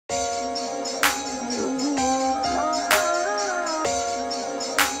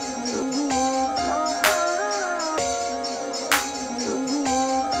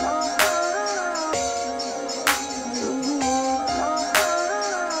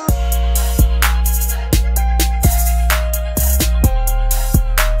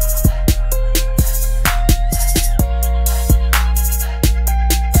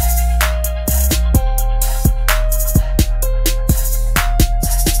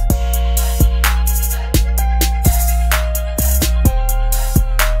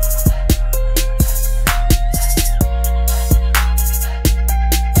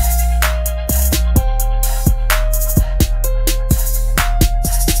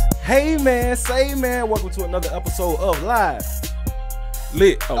Hey man, say man, welcome to another episode of Live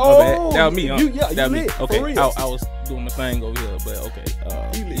Lit. Oh, my bad. That was me, huh? You that lit, me. Okay, for real. I was doing my thing over here, but okay.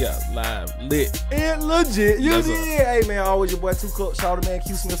 Yeah, live, lit. It legit. You That's did. Hey man, always your boy 2 Cup, Shawty Man,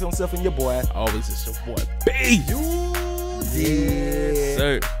 Q Smith himself and your boy. Always it's your boy B. You did. Yes,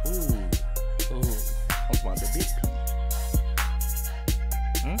 sir. Ooh. I'm talking about the big P.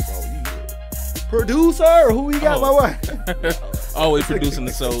 So you lit. Producer, who we got, my boy? Always producing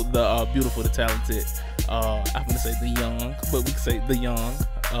the show, the beautiful, the talented. I'm gonna say the young, but we can say the young.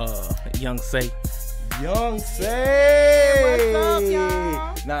 Young Say. Young Say. What's up,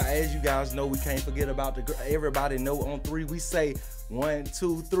 y'all? Now, as you guys know, we can't forget about everybody know on 3. We say 1,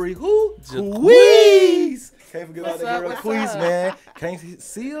 2, 3. Who? Queez. Can't forget about the girl Queez, man. Can't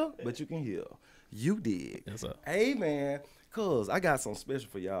see her, but you can hear her. You did. What's up? Hey, man, cause I got something special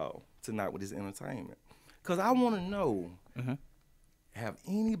for y'all tonight with this entertainment. Cause I want to know, have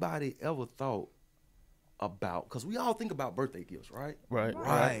anybody ever thought about, because we all think about birthday gifts, right? Right.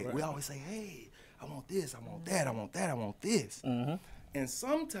 We always say, hey, I want this, I want that, I want that, I want this. And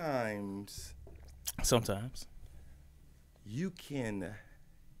sometimes you can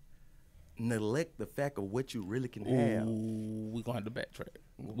neglect the fact of what you really can have. We're gonna have to backtrack.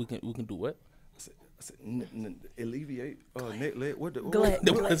 We can do what? Alleviate, neglect. What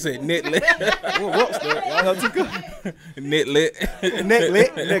I said neglect. What's that? Neglect.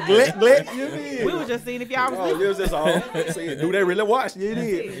 You mean? We were just seeing if y'all was Oh, listening. it was just all saying, do they really watch? You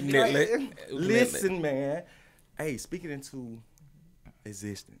did. Neglect. Listen, man. Hey, speaking into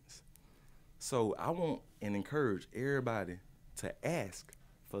existence. So I want and encourage everybody to ask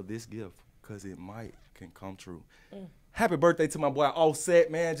for this gift because it can come true. Happy birthday to my boy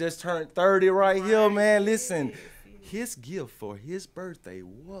Offset, man. Just turned 30 right here, man. Listen, his gift for his birthday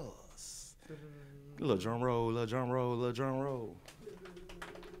was little drum roll.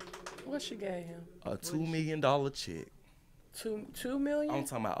 What she gave him? A $2 million check. $2 million? I'm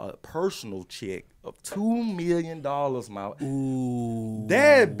talking about a personal check of $2 million, my. Ooh.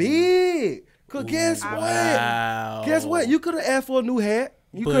 That big. Cause guess what? Wow. Guess what? You could have asked for a new hat.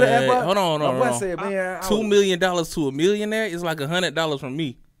 You could have asked for. Hold on. My boy said, man, $2 million to a millionaire is like $100 from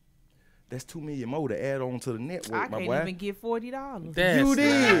me. That's $2 million more to add on to the network, I my can't boy. even get $40. That's You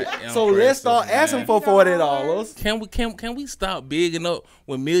did. not So let's start impressive, asking man. for $40. Can we stop bigging up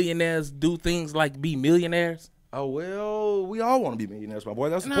when millionaires do things like be millionaires? Oh well, we all want to be millionaires, my boy.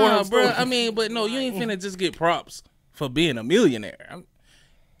 That's the point Nah, of the bro. story. I mean, but no, you ain't finna just get props for being a millionaire.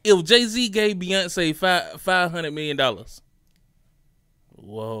 If Jay-Z gave Beyonce $500 million,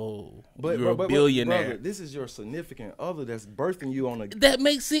 whoa, you're a billionaire. Brother, this is your significant other that's birthing you on a. That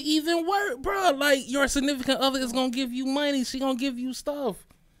makes it even worse, bro. Like, your significant other is gonna give you money. She gonna give you stuff.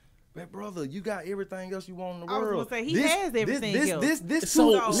 But brother, you got everything else you want in the I was world. gonna say, he has everything else.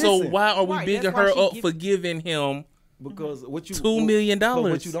 So why are we Right, bigging that's why her she up give- for giving him? Because what you $2 million. But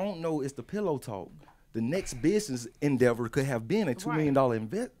what you don't know is the pillow talk. The next business endeavor could have been a $2 million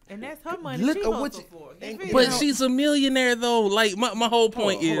investment. And that's her money. Look she at what hustled you- for. and- You feel But me? she's a millionaire though. Like my whole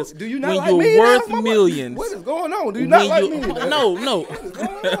point Hold on. is, Do you not when like you're me worth now? millions, What is going on? Do you not like me? No. What is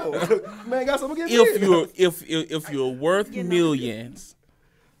going on? Man, got something against me. If you're worth millions,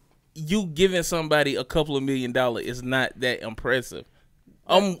 you giving somebody a couple of $1 million is not that impressive.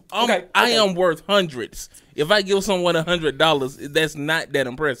 I am worth hundreds. If I give someone $100, that's not that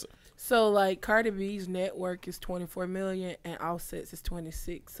impressive. So like Cardi B's network is 24 million and Offset's is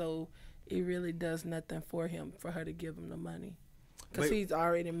 26. So it really does nothing for her to give him the money. Because he's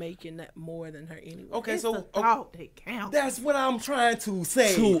already making that more than her anyway. Okay, It's so the thought that counts. that's what I'm trying to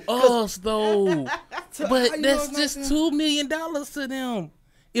say. To us though, but you that's know just it's $2 million to them.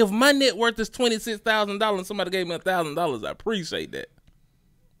 If my net worth is $26,000 and somebody gave me $1,000, I appreciate that.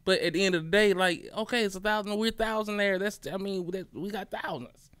 But at the end of the day, like, okay, it's 1,000. We're thousandaire. We got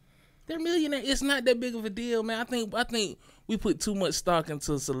thousands. They're millionaires. It's not that big of a deal, man. I think we put too much stock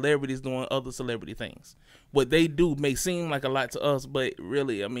into celebrities doing other celebrity things. What they do may seem like a lot to us, but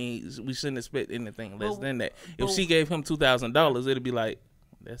really, I mean, we shouldn't expect anything less than that. If she gave him $2,000, it'd be like,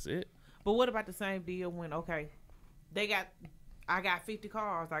 that's it. But what about the same deal when, okay, I got 50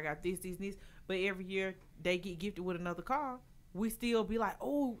 cars, I got this, but every year they get gifted with another car. We still be like,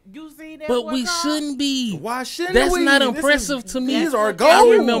 oh, you seen that? But one we car? shouldn't be. Why shouldn't That's we? not impressive to me. These are I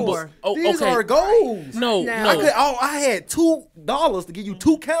goals. remember. Oh, These okay. are goals. No. I had $2 to give you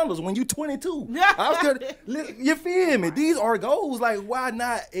 2 candles when you 22. You feel me? These are goals. Like, why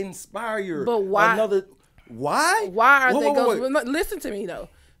not inspire? But why? Why? Why are they Wait. goals? Well, listen to me though.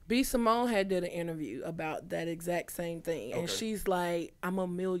 B. Simone did an interview about that exact same thing, and she's like, "I'm a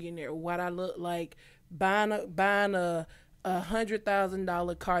millionaire. What I look like buying a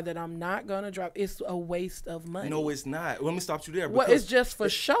 $100,000 car that I'm not gonna drive. It's a waste of money. No, it's not. Let me stop you there. Well, because it's just for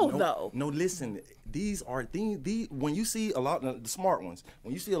show, no, though. No, listen. These are things. When you see a lot of the smart ones,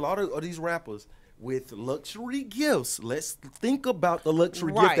 when you see a lot of these rappers with luxury gifts, let's think about the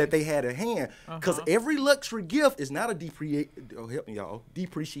luxury gift Right. that they had at hand. Because every luxury gift is not a help me, y'all.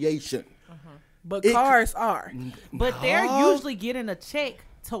 Depreciation. But It cars are. But they're No. usually getting a check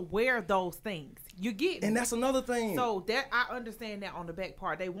to wear those things. You get And that's another thing. so that I understand that on the back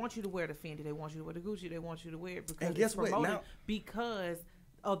part. They want you to wear the Fendi, they want you to wear the Gucci, they want you to wear it because And guess it's what? promoted Now- because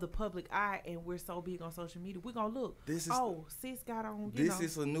of the public eye, and we're so big on social media. We're gonna look. This is- sis got on. This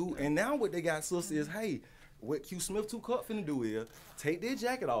is a new, and now what they got, sister, is hey, what Q Smith 2 Cup finna do is take their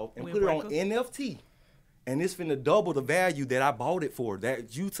jacket off and put it on Windbreaker. NFT, and it's finna double the value that I bought it for.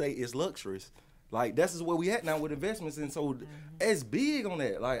 That you say is luxurious. Like that's is where we at now with investments, and so it's big on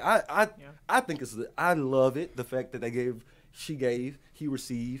that. Like I think I love it, the fact that she gave, he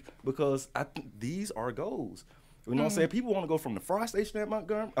received, because I think these are goals. You know what I'm saying? People want to go from the fry station at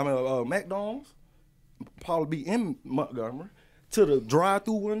McDonald's, probably be in Montgomery, to the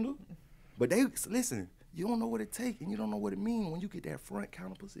drive-through window. But they listen, you don't know what it takes, and you don't know what it means when you get that front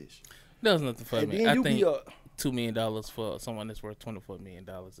counter position. That was nothing for And me. then I you think be $2 million for someone that's worth $24 million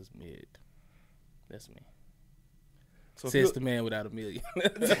is mid. That's me. So if Says you- the man without $1 million.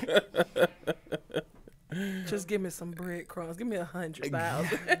 Just give me some breadcrumbs. Give me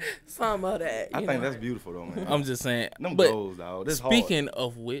 100,000. Some of that. I you think know. that's beautiful though, man. I'm just saying. Them But goals, dog. This speaking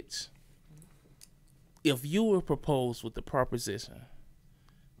of which, if you were proposed with the proposition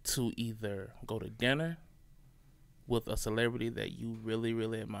to either go to dinner with a celebrity that you really,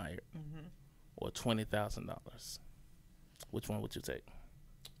 really admire, or $20,000, which one would you take?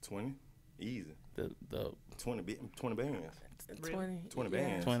 20, easy. The 20 bands. 20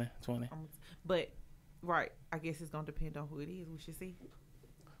 bands. 20. But right, I guess it's gonna depend on who it is. We should see.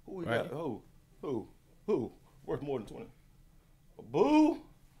 Who we Right. got? Who? Worth more than 20? Boo.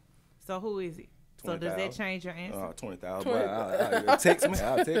 So who is it? So does that 20,000. change your answer? 20,000. I'll text me.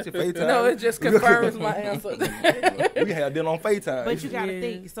 I'll text you FaceTime. No, it just confirms my answer. We had dinner on FaceTime. But you gotta Yeah.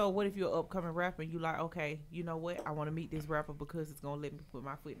 think. So what if you're an upcoming rapper and you like, okay, you know what? I want to meet this rapper because it's gonna let me put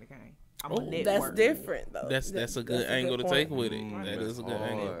my foot in the game. I'm a network. That's different, though. That's a good angle to take with it. Mm, That that's is a good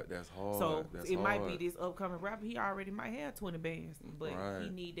hard. angle. That's hard. So That's it might hard. be this upcoming rapper. He already might have 20 bands, but he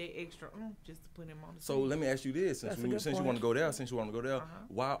Right. need that extra just to put him on the So scene. let me ask you this: That's a since good you point. want to go there,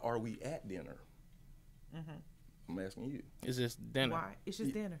 why are we at dinner? I'm asking you. It's just dinner. Why? It's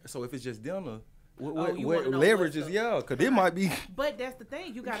just dinner. So if it's just dinner, what Oh, you what wanna know leverage what's is up. because it might be. But that's the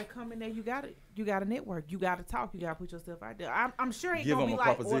thing. You gotta come in there. You gotta network. You gotta talk. You gotta put yourself out there. I'm sure it ain't Give gonna them be a like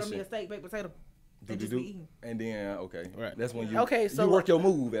order me proposition. a steak, baked potato, and just be eating. And then okay, Right. that's when you Okay, so you work your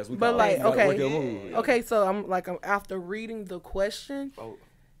move as we But call like, it. You gotta okay, work your move. okay. So I'm after reading the question, Oh,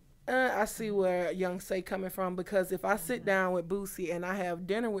 I see where Young Say coming from, because if I sit down with Boosie and I have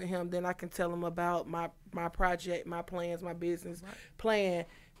dinner with him, then I can tell him about my project, my plans, my business plan.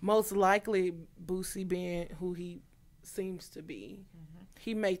 Most likely, Boosie being who he seems to be,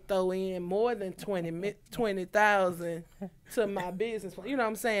 he may throw in more than 20,000 to my business plan. You know what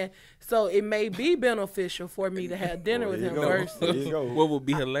I'm saying? So it may be beneficial for me to have dinner Well, with there him you go. versus. There you go. What would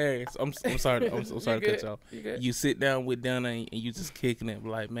be hilarious? I'm sorry. I'm sorry to cut good. you off. You good. You sit down with dinner and you just kicking it,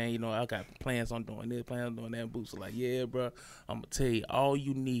 like, man, you know, I got plans on doing this, plans on doing that. Boots like, yeah, bro. I'm gonna tell you, all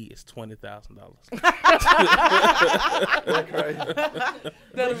you need is $20,000.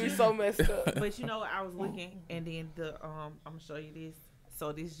 That'll be so messed up. But you know, I was looking, and then I'm gonna show you this.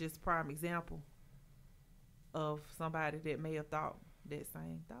 So this is just prime example of somebody that may have thought that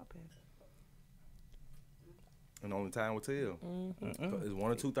same thought pattern. And only time will tell. It's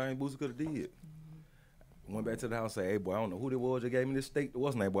one or two things Boosie could have did. Went back to the house and say, hey, boy, I don't know who it was that gave me this steak. It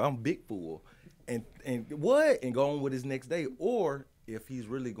wasn't that, boy. I'm big fool. And what? And go on with his next day. Or if he's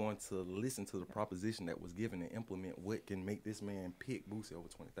really going to listen to the proposition that was given and implement what can make this man pick Boosie over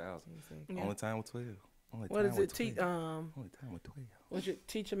 20,000. Yeah. Only time with 12. Only What time is with it? 12. Only time with 12. Would you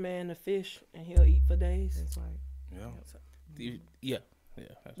teach a man to fish and he'll eat for days? That's right. Yeah. Yeah.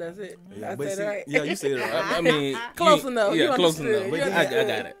 That's it. Yeah, I but said see, it right. yeah, you said it right. I mean, Close enough. Yeah, You close understood. enough. You I understood.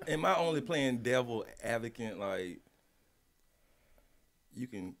 got it. Am I only playing devil advocate? Like, you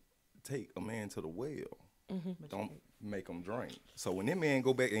can take a man to the well. Don't make him drink. So when that man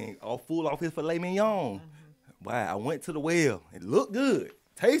go back and all full off his filet mignon, wow, I went to the well. It looked good.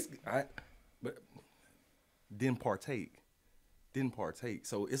 Taste good. But didn't partake.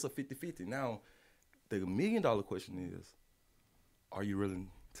 So it's a 50-50. Now, the $1 million question is, are you willing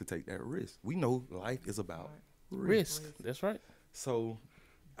to take that risk? We know life is about risk. Risk. That's right. So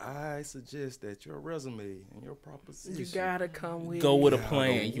I suggest that your resume and your proposition. You gotta come with Go with a Yeah,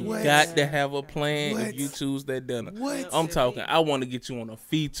 plan. You what? got to have a plan What? if you choose that dinner. What? I'm talking. I want to get you on a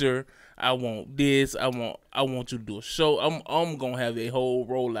feature. I want this. I want you to do a show. I'm gonna have a whole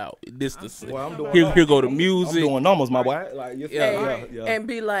rollout. This the Well, I'm doing. here go the I'm music. doing numbers, my boy. Like, you feel Yeah. yeah. and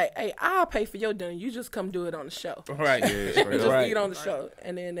be like, hey, I'll pay for your dinner. You just come do it on the show. Right. Yeah, straight Just up. Right. eat on the show,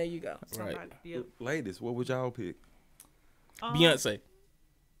 and then there you go. Right. Yep. Ladies, what would y'all pick? Beyonce.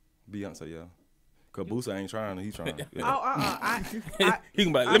 Beyonce, yeah. Cause Boosie ain't trying, he's trying. Oh, Yeah. He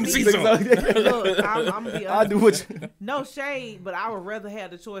can be like, I let me mean- see some. Look, I'm gonna be I honest. do what you. No shade, but I would rather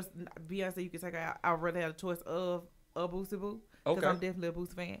have the choice. Beyonce, you can take her out. I would rather have the choice of a Boosie Boo. Because Okay. I'm definitely a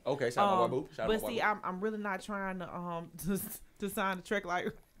Boosie fan. Okay, shout out my boo. Shout out But my see, boo. I'm really not trying to to sign the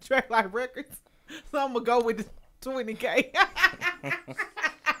track like records. So I'm gonna go with the 20K.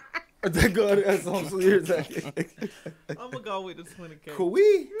 That girl, that's so serious. I'm gonna go with the 20K. Could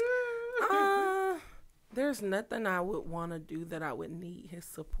we? There's nothing I would want to do that I would need his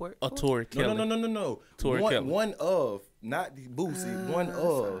support A for. Tori Kelly. No. Tori Kelly. One of, not the Boosie. One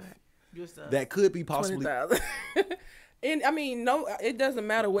of Just, that could be possibly. 20,000. And I mean, no, it doesn't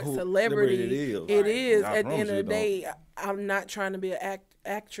matter what Who- celebrity it is. it is. I At the end promise of you the it day, I'm not trying to be an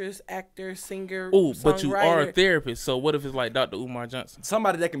actress, actor, singer. Oh, but you are a songwriter. therapist. So what if it's like Dr. Umar Johnson?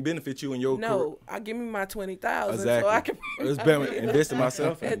 Somebody that can benefit you in your career. No, I give me my 20,000 Exactly. so I can. It's better invest in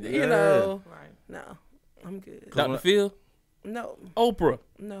myself. And, Yeah. you know, right. no, I'm good. Dr. Phil? No, Oprah?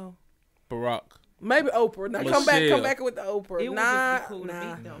 no. Barack? Maybe Oprah. Now Michelle. come back with the Oprah. It would Nah, just be cool to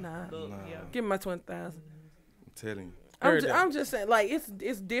meet them. nah. Look, yeah. Give me my 20,000. I'm telling you. Heard that. I'm just saying, like it's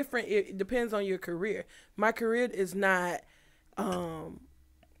different. It depends on your career. My career is not.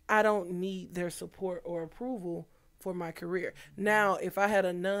 I don't need their support or approval for my career. Now, if I had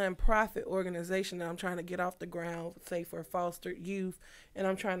a non-profit organization that I'm trying to get off the ground, say for foster youth, and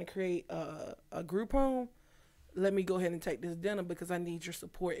I'm trying to create a group home, let me go ahead and take this dinner because I need your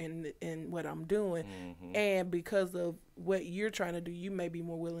support in what I'm doing. Mm-hmm. And because of what you're trying to do, you may be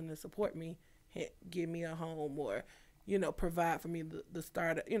more willing to support me, give me a home or, provide for me the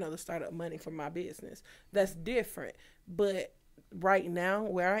startup money for my business. That's different. But right now,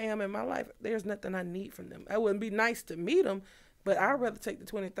 where I am in my life, there's nothing I need from them. It wouldn't be nice to meet them, but I'd rather take the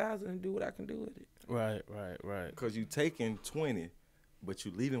 20,000 and do what I can do with it. Right. Because you taking 20, but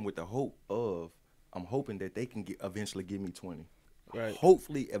you leaving with the hope of, I'm hoping that they can eventually give me 20. Right.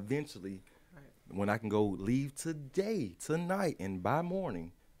 Hopefully, eventually, when I can go leave tonight, and by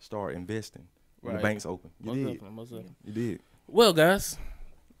morning, start investing. When the Right. bank's open. You did. Most definitely. You did. Well, guys,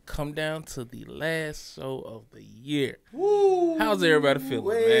 come down to the last show of the year. Woo! How's everybody feeling,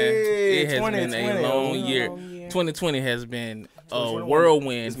 man? Way, It has been a 2020. long Long year. year. 2020 has been a 2021,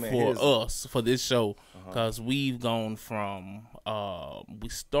 whirlwind this man for is- us, for this show, because we've gone from, we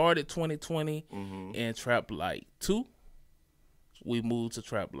started 2020 in Trap Light 2. We moved to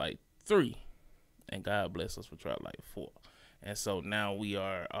Trap Light 3. And God bless us for Trap Light 4. And so now we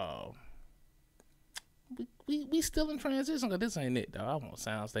are, we still in transition, because this ain't it, though. I want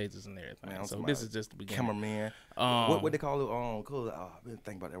sound stages and everything. Man, I'm so talking this about is just the beginning. Cameraman. What they call it? Cause I've been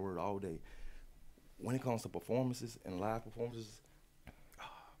thinking about that word all day. When it comes to performances and live performances,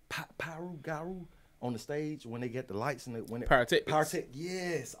 Pyru Garu on the stage when they get the lights and when it Pyrotechnics.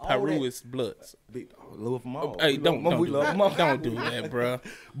 yes. all Pyru that. is Bloods. Big, love them all. Hey, We don't love 'em. We do love that. them all. Don't do that, bro.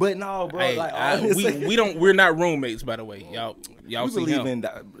 But no, bro. Hey, like honestly, we're not roommates, by the way. Y'all we see believe him. in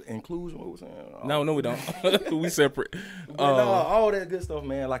that inclusion. What was saying? No, we don't. We separate. But no, all that good stuff,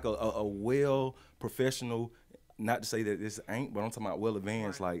 man. Like a well professional. Not to say that this ain't, but I'm talking about well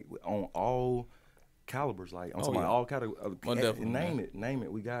advanced, like on all calibers. Like I'm talking about all kind of Most definitely, name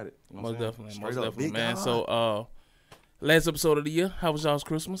it. We got it. You know Most what I'm saying? definitely, Straight most up, definitely, big man. God. So, last episode of the year. How was y'all's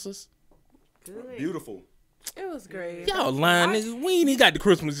Christmases? Good. Beautiful. It was great. Y'all lying, niggas. We ain't even got the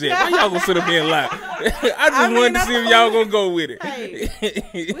Christmas yet. Why y'all gonna sit up here and lie? I just wanted to see if y'all gonna go with it. Hey,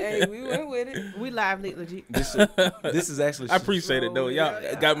 Hey, we went with it. we live lit legit. This is actually I appreciate it though. Y'all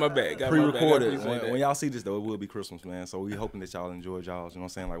got my back. Got my back. I pre-recorded. appreciate that. When y'all see this though, it will be Christmas, man. So we hoping that y'all enjoyed y'all's. You know what I'm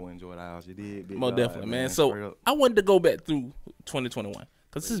saying? Like we enjoyed ours. You did. Big Most God, definitely, man. Straight So up. I wanted to go back through 2021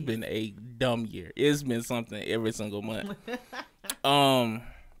 because this has been a dumb year. It's been something every single month.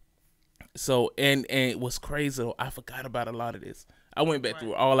 So and what's crazy though, I forgot about a lot of this. I went back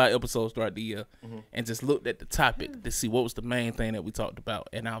through all our episodes throughout the year and just looked at the topic to see what was the main thing that we talked about,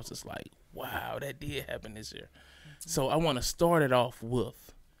 and I was just like, wow, that did happen this year. So I want to start it off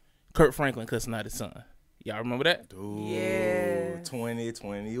with Kurt Franklin cussing out his son. Y'all remember that? Dude, Yes.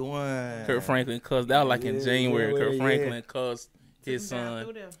 2021. Kurt Franklin cussed. That was like in January. Kurt yeah. Franklin cussed his Down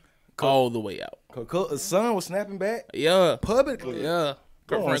through son there. all the way out. His son was snapping back Yeah. publicly. Yeah.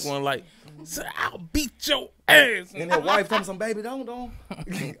 Kurt Go on. Franklin like, "So I'll beat your ass." And their wife told me some baby, don't.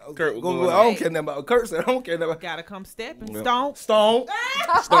 Kurt was Go, going I don't care nothing about. Kurt said, I don't care nothing about. Gotta come stepping. Well, Stomp.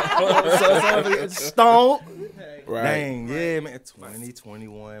 Stomp. Right. Dang, yeah, man.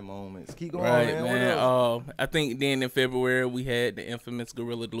 2021 moments. Keep going, Right, man. What man. else? I think then in February we had the infamous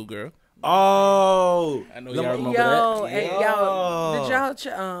Gorilla Glue girl. Oh, I know y'all remember Yo, that. and Yo. y'all, did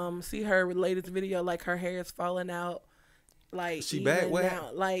y'all see her latest video? Like her hair is falling out. Like She even back? What now.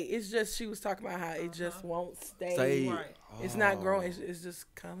 happened? Like it's just she was talking about how it just won't stay. Say, Right. It's not growing. It's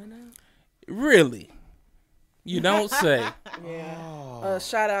just coming out. Really? You don't say. Yeah.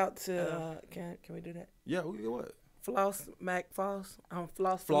 Shout out to can we do that? Yeah, what? Floss Mac Floss.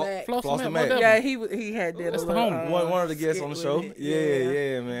 Floss Flo- Mac. Floss Floss Mac, and Mac. whatever. Yeah, he had did That's a the little, homie. One of the guests skit on the with show. it.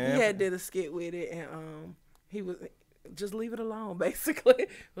 Yeah, man. He had did a skit with it, and he was just leave it alone. Basically,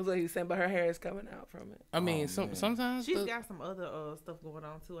 was what he was saying. But her hair is coming out from it. I mean, sometimes. She's got some other stuff going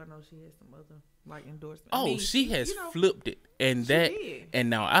on too. I know she has some other like endorsements. Oh, I mean, she has you know, flipped it, and she that, did.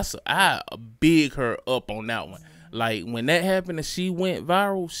 and now I big her up on that one. Like when that happened and she went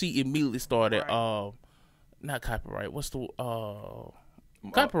viral, she immediately started not copyright. What's the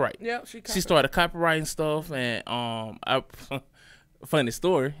copyright? Yeah, She started copywriting stuff, and I funny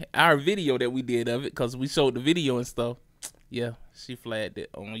story. Our video that we did of it, because we showed the video and stuff. Yeah, she flagged it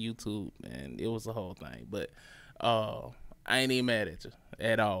on YouTube, and it was a whole thing. But I ain't even mad at you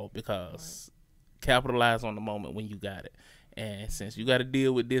at all, because capitalize on the moment when you got it. And since you got to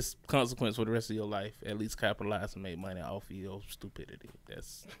deal with this consequence for the rest of your life, at least capitalize and make money off of your stupidity.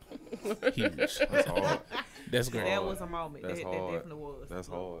 That's huge. That's hard. That's great. That was a moment. That's That hard. definitely was. That's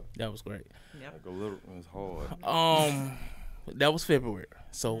hard. That was great. Yep. Like a little, it's hard. That was February.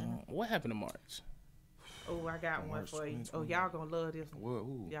 So what happened in March? Oh, I got one March for you. 2020. Oh, y'all gonna love this one. What?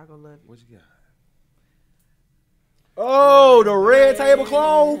 Ooh. Y'all gonna love it. What you got? Oh, the red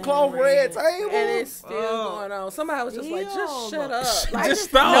tablecloth, red table. And it's still going on. Somebody was just like, just shut up. Like, Just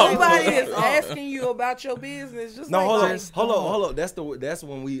stop. nobody is asking you about your business. Just No, like, hold on. That's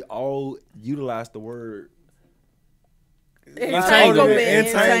when we all utilize the word Entanglement.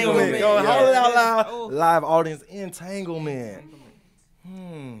 Entanglement. Yo, Yeah. hold it out loud. Oh. Live audience, entanglement.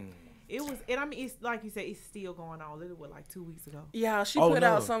 It was, and I mean, it's like you said, it's still going on. Literally, like 2 weeks ago. Yeah, she Oh, put no.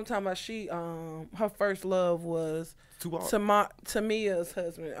 out sometime about she her first love was Tamia's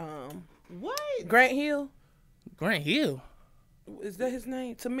husband, What? Grant Hill. Grant Hill. Is that his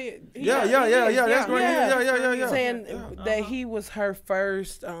name? Tamia. Yeah. That's great. Yeah. Saying that he was her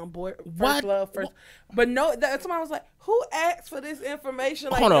first What? love, first. But no, somebody was like, "Who asked for this information?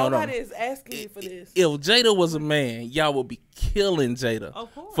 Like Hold on. nobody is asking you for this." If Jada was a man, y'all would be killing Jada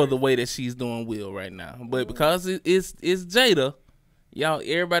Of course. for the way that she's doing Will right now. But because it's Jada, y'all,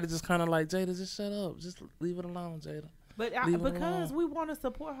 everybody just kind of like, Jada, just shut up. Just leave it alone, Jada. But Leave it because alone. we want to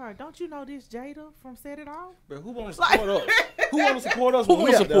support her, don't you know this Jada from Set It Off? But who want to support us? Who want to support us? Who when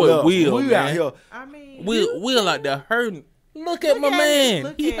wanna we out there, support love? Will, We man? out here. I mean, Will out there hurting. Look at my at man. him.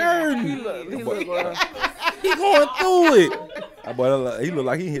 Look He at hurting. him. He look like He going through it. He look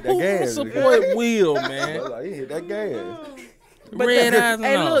like he hit that Who wanna gas. support Will, He man? look like he hit that gas. But Red eyes and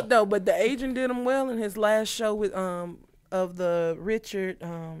hey, all. look though, but the agent did him well in his last show with of the Richard Richard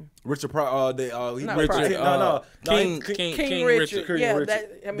he Not Richard, Pryor. no, King King Richard. Richard. King Yeah, Richard.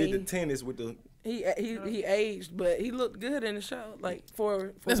 that I did the mean tennis with the. he aged, but he looked good in the show. Like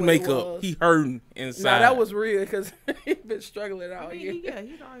for That's what it makeup. was. He hurting inside. No, that was real because he been struggling all I year. mean, yeah,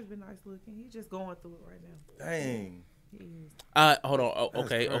 he's always been nice looking. He's just going through it right now. Dang. He is. Hold on. Oh, That's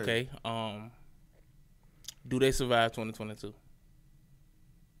okay. crazy. Do they survive 2022?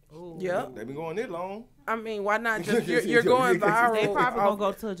 Ooh. Yep. They been going this long. I mean, why not just you're going viral? They probably off-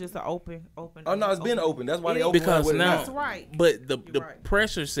 gonna go to just an open. Oh no, it's been open. That's why they It is. open Because with it now- That's right. But the You're right.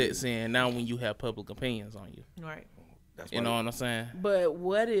 pressure sets in now when you have public opinions on you. Right. That's You why know what I'm saying? But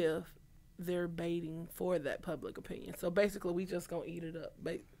what if they're baiting for that public opinion? So basically, we just gonna eat it up.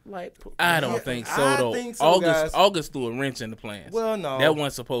 Like I don't Yeah, think so I though. think so, guys. August threw a wrench in the plans. Well, no. That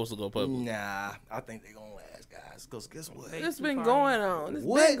wasn't supposed to go public. Nah, I think they gonna last, guys. Cause guess what? it's been going on. It's been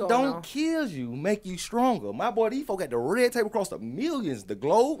What going don't on. kill you make you stronger. My boy, these folk got the red table across the millions, the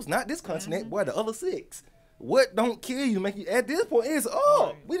globes, not this continent, boy, the other 6. What don't kill you make you, at this point, it's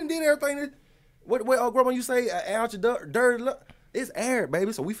up. We done did everything that, what grandma you say, out your dirty luck. It's air,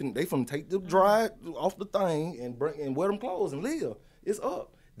 baby. So they finna take the dry off the thing and wear them clothes and live. It's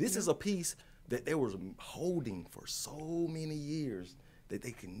up. This is a piece that they was holding for so many years that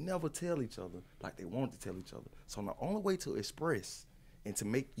they can never tell each other like they wanted to tell each other. So the only way to express and to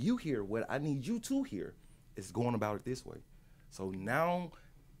make you hear what I need you to hear is going about it this way. So now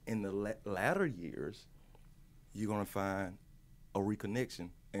in the latter years, you're gonna find a reconnection,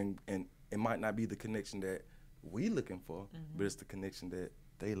 and it might not be the connection that we looking for, but it's the connection that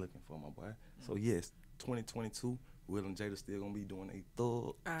they looking for, my boy. So yes, 2022, Will and Jada still gonna be doing a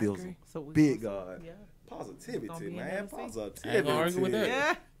thug agree. So we big gonna- God. Yeah. Positivity, Gonna be in man. there, see? Positivity. I ain't gonna argue with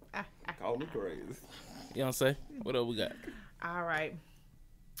that. Yeah. Call me crazy. You know what I'm saying? What else we got? All right.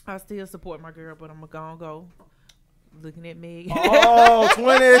 I still support my girl, but I'm gonna go. Looking at Meg. Oh,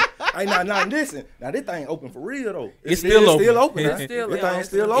 20. Hey, now listen. Now this thing open for real though. It's still open. Still open. It's Now. still This open. thing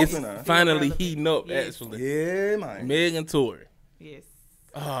still It's open now. finally relevant. heating up, Yes. actually. Yeah, man. Meg and Tory. Yes.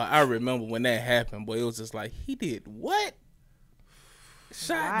 Oh, I remember when that happened, boy. It was just like, he did what?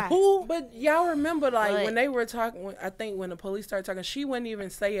 Shot Why? who? But y'all remember, like, But- when they were talking, I think when the police started talking, she wouldn't even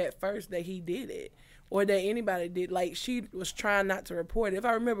say at first that he did it or that anybody did. Like, she was trying not to report it. If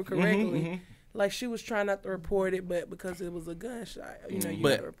I remember correctly, like, she was trying not to report it, but because it was a gunshot, you know, you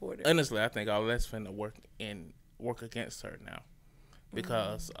But gotta report it. honestly, I think all that's finna work against her now,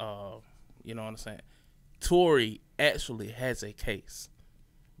 because you know what I'm saying. Tory actually has a case,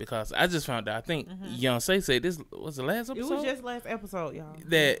 because I just found out. I think Beyonce said this was the last It episode. was just last episode, y'all.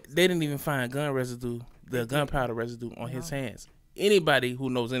 That they didn't even find gun residue, the gunpowder residue on his hands. Anybody who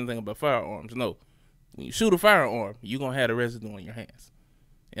knows anything about firearms know when you shoot a firearm, you're gonna have the residue on your hands,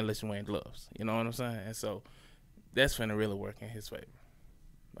 unless you're wearing gloves. You know what I'm saying? And so that's finna really work in his favor.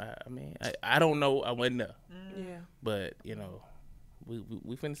 I mean, I don't know. I wasn't there, Yeah. but you know,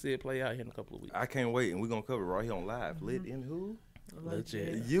 we finna see it play out here in a couple of weeks. I can't wait, and we're gonna cover it right here on live. Lit in who?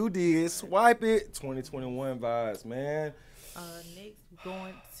 Legit. You did. Swipe it. 2021 vibes, man. Next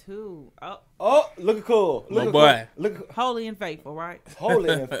going to Oh, look at Cole. My Look at boy. Cole. Look at Holy and Faithful, right? holy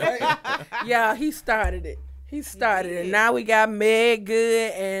and faith. Yeah, he started it. He started it. Now we got Meg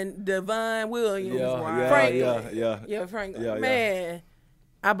Good and Devon Williams. Frank. yeah. Frank. Yeah, yeah. Man,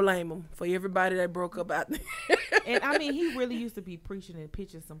 I blame him for everybody that broke up out there. And I mean, he really used to be preaching and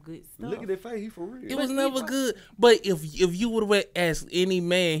pitching some good stuff. Look at that face. He for real. It was never good. But if you would have asked any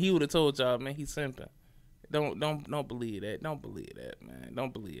man, he would have told y'all, man, he's simping. Don't believe that. Don't believe that, man.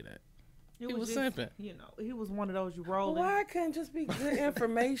 Don't believe that. It He was just, simping. You know, he was one of those you roll in. Why couldn't just be good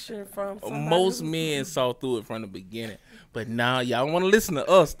information from somebody Most who- men saw through it from the beginning, but now y'all want to listen to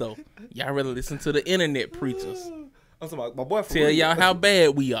us though. Y'all rather listen to the internet preachers I'm talking about my boy for tell real. y'all how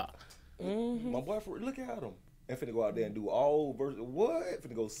bad we are. My boy for real. Look at him. And finna go out there and do all versions. What?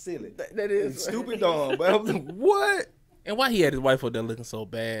 Finna go silly. That is He's stupid dumb. But I was like, what? And why he had his wife up there looking so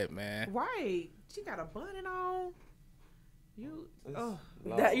bad, man? Right. She got a bunny on. You. Oh,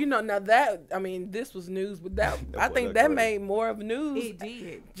 That, you know, now that, I mean, this was news, but that I boy think look that crazy. made more of news. it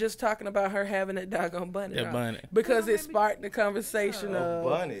did. Just talking about her having that doggone bunny. That on. bunny. Because Well, it maybe- sparked the conversation of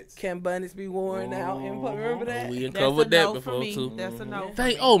Bunnets. can bunnies be worn out? And remember that? We That's uncovered a that no before for me. too. That's a no. For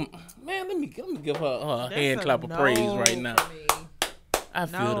Thank. me. Oh man, let me give her a That's hand a clap of no praise right now. for me. I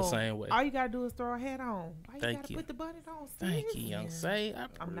feel No. the same way. All you gotta do is throw a hat on. Why you Thank gotta you. put the bunny on? Thank you, Seriously? young say.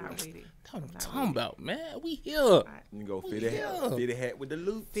 I'm not with it. That's what I'm not talking with it. about, man. We here. You can go fit it Yeah. hat. Fit it hat with the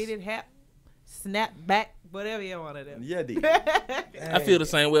loop. Fitted hat, snap back, whatever you want to do. Yeah, dude. I feel the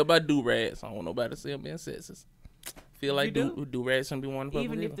same way about do-rags. I don't want nobody to say I'm being sexist. Feel like You do-rags shouldn't be worn in public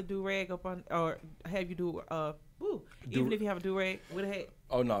Even if either. the do rag up on, or have you do even if you have a do rag with a hat,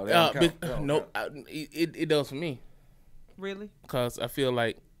 Oh, no. That don't count. That don't no, count. it does for me. really? Because I feel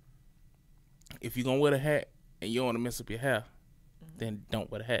like if you're going to wear a hat and you don't want to mess up your hair, then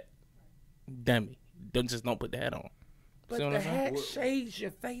don't wear the hat. Dummy. Don't put the hat on. But See what the I'm saying? hat shades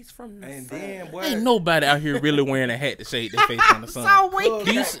your face from the And sun. then, boy. Ain't nobody out here really wearing a hat to shade their face from the sun. So weak.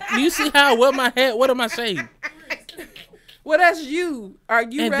 Do you see how I wear my hat? What am I shading? Well, that's you. Are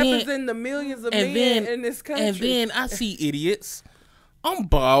you And then- representing the millions of and men then- in this country? And then I see idiots. I'm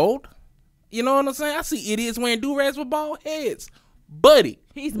bald. You know what I'm saying? I see idiots wearing do-rags with bald heads. Buddy,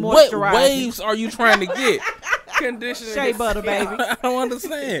 He's what moisturizing. waves are you trying to get? conditioning Shea his butter, skin. baby. I don't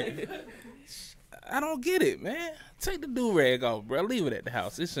understand. I don't get it, man. Take the do-rag off, bro. Leave it at the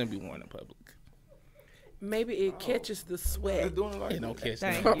house. It shouldn't be worn in public. Maybe it catches the They're sweat. doing it like Ain't no that. catch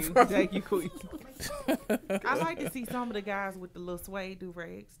Thank that. you. Thank you, Queen. I like to see some of the guys with the little suede do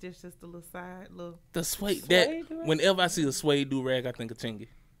rags, just the little side, little The suede, Suede that do-rag? whenever I see a suede do-rag, I think of Chingy.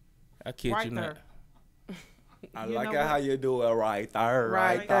 I kid right you there. not. I You like know it what? how you do it right there.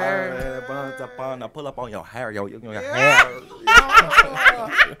 Right Right there. there. Buns up on. Now pull up on your hair. Your hair.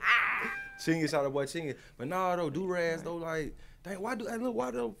 Chingy, shout out boy Chingy. But no, though, do-rags, though, like, dang, why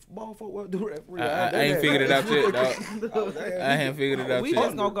do ball folk wear do-rag for real? I ain't figured it out yet, dog. Oh, damn. I haven't figured it out We yet.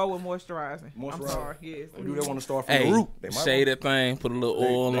 just gonna go with moisturizing. I'm Moisturizer. sorry. Yes. Or do they want to start from Hey, the root? They might shade that thing, put a little They-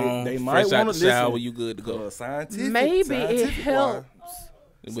 oil they- on, they might fresh out wanna the shower, listen. you good to go. Scientific. Maybe it scientific helps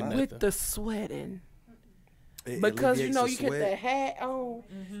With with nothing. the sweating. Because you alleviates know the you get sweat. that hat on,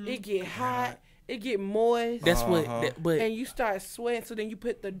 it get hot, it get moist, That's what. Uh-huh. But and you start sweating. So then you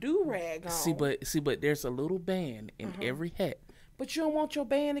put the do rag on. see, but there's a little band in every hat. But you don't want your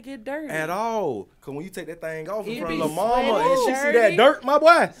band to get dirty At all. Cause when you take that thing off in It front be of the mama sweaty, and she see dirty. that dirt, my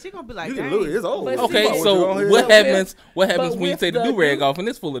boy. She gonna be like, You can dang. look, it's over. But with. see, You Okay, might so want to go what ahead. happens? What happens but when you with take the the do rag do- off and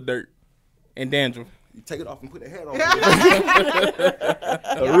it's full of dirt and dandruff? You take it off and put the hat on.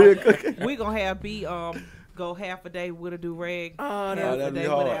 A real cookie. We gonna have B go half a day with a do rag. Oh, half that- a That'd be day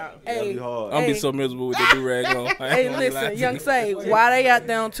hard. without. That'd Hey. be hard. I'm be Hey. so miserable with the do rag on. I ain't Hey, gonna lie to listen, you. young say, why they out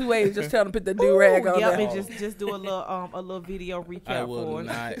there on 2A? Just tell them to put the do rag on Yep, there. and just do a little video I recap will for us.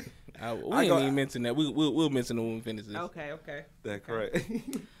 not. We I ain't go- even mention that. We'll mention it when we finish this. Okay. That's correct.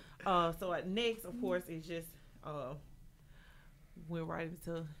 So next, of course, is just we're right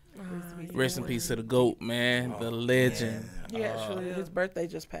into Rest in peace to the GOAT, man, the legend. He actually, his birthday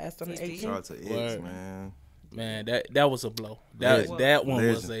just passed on the 18th. Shout out to X, Word. man. Man, that was a blow. That Legend. one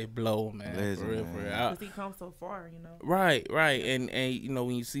was Legend. a blow, man. Legend, for real, man. for real. because he comes so far, you know. Right, and you know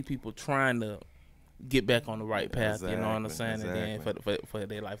when you see people trying to get back on the right path, you know what I'm saying, Exactly, and then for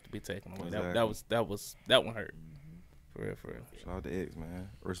their life to be taken away, Exactly. that one hurt. For real. Shout out to X, man.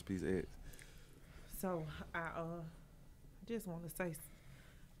 Rest in peace, X. So I just want to say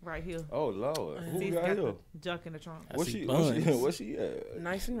right here, Oh Lord, who we Sis got got here? the junk in the trunk. I What see she? buns. What she at?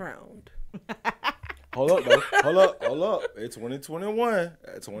 Nice and round. Hold up, though. Hold up. It's 2021.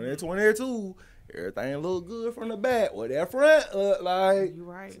 2022. Everything look good from the back. What that front look like? You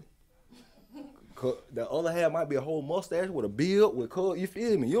right. The other half might be a whole mustache with a beard with color. You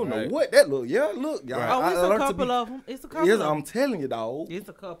feel me? You don't know Right. what that look. Yeah, look. Y'all. Right. Oh, it's I a learned to couple be- of them. It's a couple Yes, of them. I'm telling you, dog. It's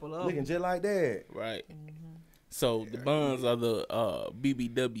a couple of Looking them. just like that. Right. So the buns are the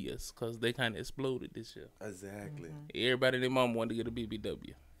BBWs because they kind of exploded this year. Exactly. Everybody and their mom wanted to get a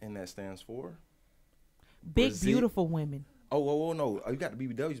BBW. And that stands for? Big, Brazil- beautiful women. Oh, no. You got the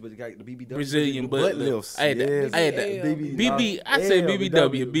BBWs, but you got the BBWs. Brazilian butt lifts. I had that. Yes. I had that. BB. I said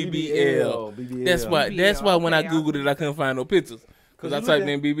BBW. BBL. That's why. That's why when I googled it, I couldn't find no pictures. Cause I you typed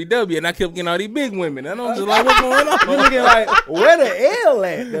looking- in BBW and I kept getting all these big women, and I'm just like, what's going on? You looking like, where the L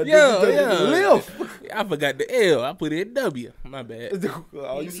at? The Yeah. lift. I forgot the L. I put it in W. My bad.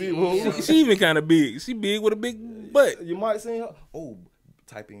 All you see, well, She even kind of big. She big with a big butt. you might see her. Oh,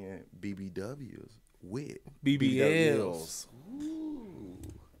 typing in BBWs with BBLs. Ooh.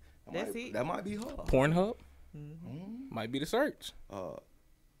 That's it. That might be her. Pornhub might be the search.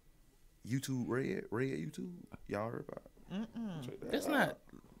 YouTube Red YouTube. Y'all heard about it? Check that That's out. not.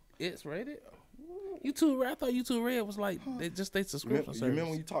 It's rated. YouTube Red. I thought YouTube Red was like they subscription You service. remember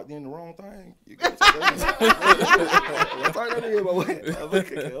when you talked in the wrong thing? You gotta type that in, my boy. I'll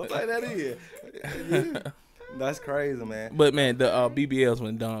type that in. That's crazy, man. But man, the BBLs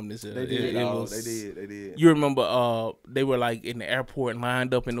went dumb this year. They did. It dog. was- They did. You remember they were like in the airport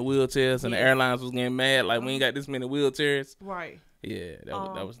lined up in the wheelchairs, and the airlines was getting mad like we ain't got this many wheelchairs. Right. Yeah,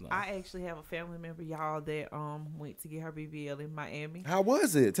 that was nice. I actually have a family member, y'all, that went to get her BBL in Miami. How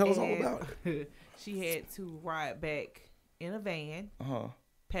was it? Tell us all And about it. She had to ride back in a van,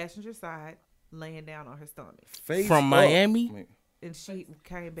 passenger side, laying down on her stomach, Face From up. Miami? I mean, and she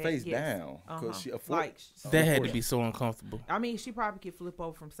came back face yes. down. Cause she Like, That had to be so uncomfortable. I mean, she probably could flip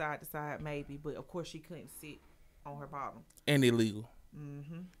over from side to side, maybe, but of course she couldn't sit on her bottom. And illegal.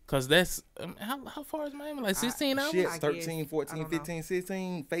 Cause that's how far is Miami? Like 16 hours? shit, I 13, guess. I 14, don't know. 15,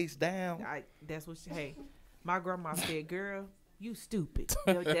 16, face down. That's what she. Hey, my grandma said, "Girl, you stupid."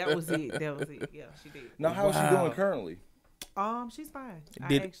 That was it. That was it. Yeah, she did. Now, how's she doing currently? She's fine.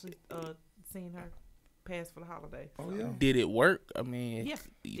 Did- I actually seen her pass for the holiday. Oh, yeah. Did it work? I mean, Yeah,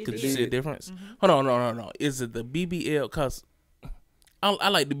 it could you did. see a difference? Hold on, no. Is it the BBL? Cause I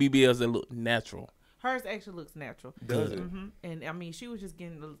like the BBLs that look natural. Hers actually looks natural. Does it? And I mean, she was just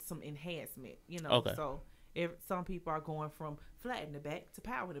getting some enhancement, you know. Okay. So if some people are going from flat in the back to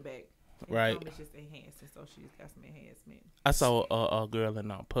power in the back, and Right. Some is just enhancing. So she's got some enhancement. I saw a girl in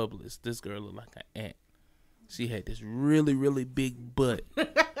Publix. This girl looked like an ant. She had this really, really big butt,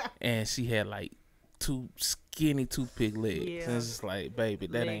 and she had like two skinny toothpick legs. Yeah. And it's just like, baby,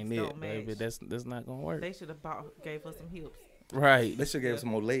 that Legs ain't don't it, baby. match. That's not gonna work. They should have gave her some hips. Right. They should give some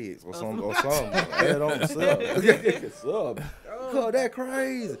more legs or something. Add on the sub. God, that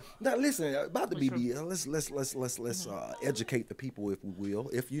crazy. Now listen about the BBL. Let's educate the people, if we will.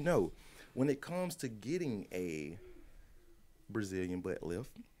 If you know, when it comes to getting a Brazilian butt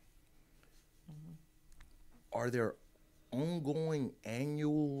lift, are there ongoing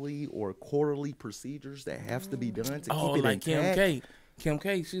annually or quarterly procedures that have to be done to Oh, keep it like intact? KMK. Kim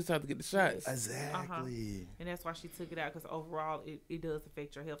K, she used to have to get the shots. Exactly. And that's why she took it out, because overall it does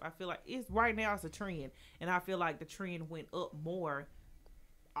affect your health. I feel like it's right now it's a trend, and I feel like the trend went up more.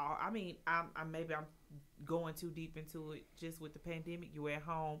 I mean, I'm going too deep into it. Just with the pandemic, you were at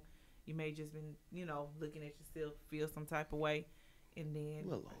home, you may just been looking at yourself, feel some type of way, and then A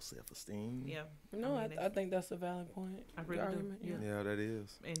little low self-esteem. yeah. No, I think that's a valid point. I really do. Argument, yeah. Yeah, that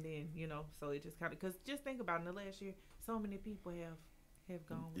is. And then so it just kind of, because just think about it, in the last year, so many people have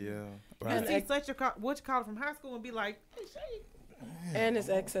gone. Yeah. You see such a what you call it from high school and be like, hey, Shay. And it's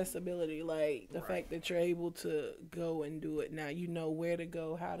accessibility, like the fact that you're able to go and do it now. You know where to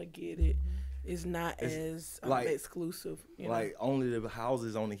go, how to get it. It's not as like- exclusive. You know? Like only the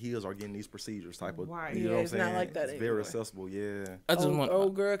houses on the hills are getting these procedures type of. Right. You know Yeah, what I'm it's saying? not like that It's anymore. very accessible. Yeah. I just old, want.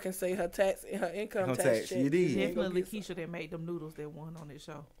 old girl can say her income Income tax tax, check. you did. and go Definitely get some- Keisha that made them noodles that won on this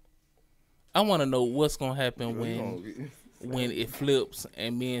show. I want to know what's gonna happen You when gonna- when it flips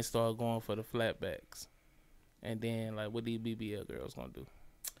and men start going for the flatbacks, and then like what these BBL girls gonna do?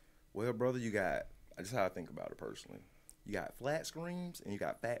 Well, brother, you got. Just how I think about it personally. You got flat screens and you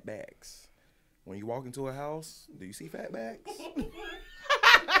got fat backs. When you walk into a house, do you see fat backs?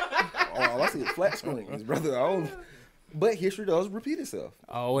 All I see is flat screens, brother. But history does repeat itself.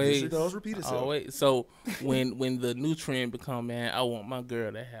 Always, History does repeat itself. always. So when the new trend become, man, I want my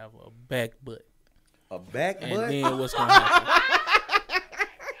girl to have a back butt, A back and butt. then what's gonna happen?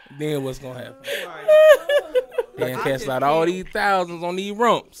 Then what's gonna happen? Then I catch just out all can't- these thousands on these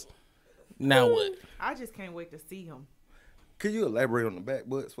rumps. Now what? I just can't wait to see him. Could you elaborate on the back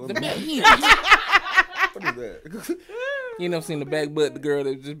butts for The me? back, What is that? you never seen the back butt? The girl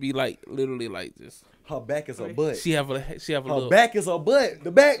that just be like literally like this. Her back is a butt. She have a Her little. back is a butt.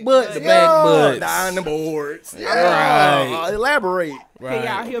 The back butts. The back butts. Down the boards. Yeah. Right. Elaborate. Can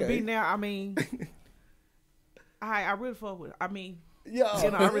y'all hear okay. me now? I mean, I really fuck with her. I mean, Yeah.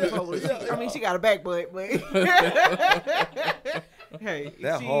 I really fuck with her. I mean, she got a back butt, but hey,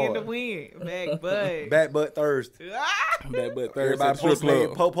 That she in hard. the wind. Back butt. Back butt Thursday. Back butt Thursday. Everybody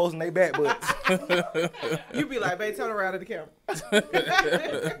Strip club. posting their back butts. You be like, babe, turn around at the camera.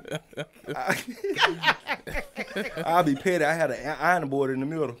 I'll be petty. I had an iron board in the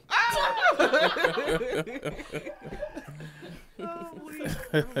middle.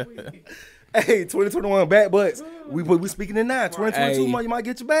 Hey, 2021 back butts. We speaking it now. 2022, Hey. you might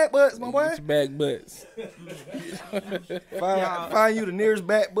get your back butts, my boy. Get your back butts. Find you the nearest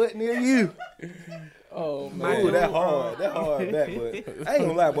back butt near you. Oh man. Ooh, that hard back butt. I ain't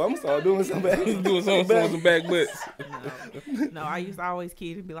gonna lie, boy. I'm gonna start doing some back. Doing some back butts. No, I used to always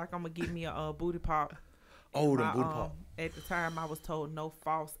kid and be like, I'm gonna give me a booty pop. Oh, the My, booty pop. At the time, I was told no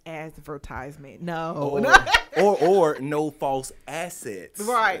false advertisement. No, Or no false assets.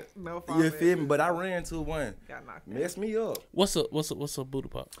 right? No false. You feel me? But I ran into one. Got knocked out. Messed me up. What's a booty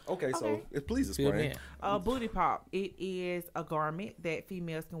pop? Okay, so Okay. please Fill me explain. in. Booty pop. It is a garment that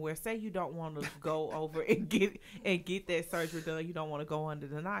females can wear. Say you don't want to go over and get that surgery done. You don't want to go under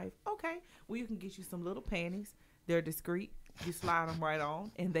the knife. Okay, well you can get you some little panties. They're discreet. You slide them right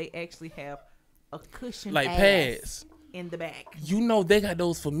on, and they actually have a cushion Like ass pads. in the back. You know they got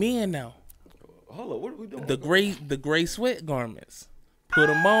those for men now. Hold on, what are we doing? The gray sweat garments. Put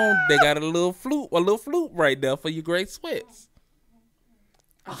them on. They got a little flute right there for your gray sweats.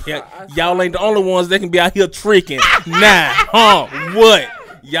 Yeah, y'all ain't the only ones that can be out here tricking. What?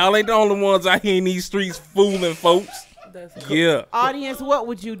 Y'all ain't the only ones out here in these streets fooling folks. That's Yeah. Audience, what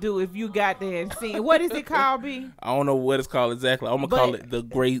would you do if you got there and seen? What is it called, B? I don't know what it's called exactly. I'm gonna But- call it the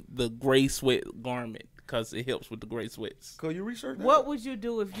gray sweat garment because it helps with the gray sweats. Could you research that? What would you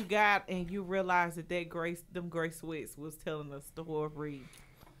do if you got and you realized that them gray sweats was telling a story?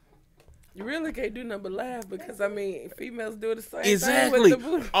 You really can't do nothing but laugh because females do the same Exactly. thing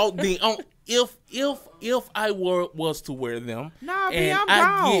with the booty. If I was to wear them, Nah, B, and I'm I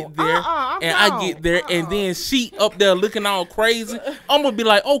gone. get there, I'm and I gone. get there, and then she up there looking all crazy, I'm gonna be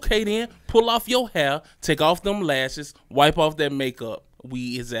like, okay, then pull off your hair, take off them lashes, wipe off that makeup.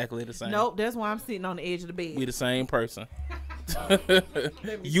 We exactly the same. Nope, that's why I'm sitting on the edge of the bed. We the same person.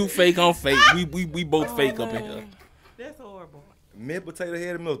 You fake, I'm fake. We both fake up in here. That's horrible. Mid potato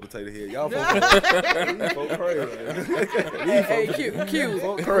head and milk potato head. Y'all folk crazy. Hey, cute.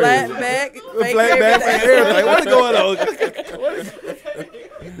 Folk Flat crazy. back, Flat back, fake everything. What's going on?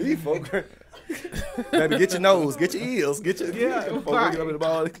 These folk crazy. Baby, get your nose, get your ears, get your folk right. up in the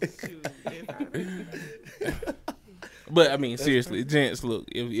ball. But I mean, seriously, gents, look,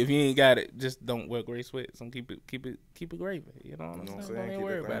 if you ain't got it, just don't wear gray sweats and keep it gravy. You know what I'm saying? Don't even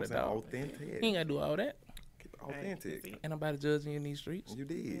worry about it, dog. You ain't gotta do all that. authentic. Right. Ain't nobody judging you in these streets. You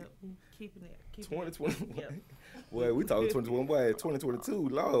did. Yep. Keeping it. 2021. Yep. Boy, we talking 2021. Boy, 2022.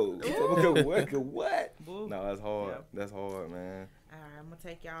 Lord. What? Boo. No, that's hard. Yep. That's hard, man. All right, I'm gonna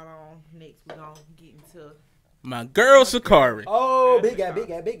take y'all on next. We're gonna get into My girl Shakari. Oh, big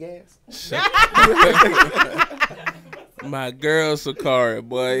ass. My girl Shakari,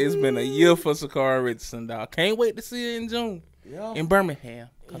 boy. It's been a year for Shakari Richardson, dog. Can't wait to see her in June Yeah. in Birmingham,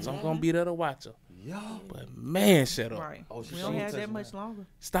 because I'm going to be there to watch her. Yeah. But, man, shut up. right. Oh, We don't have that much longer.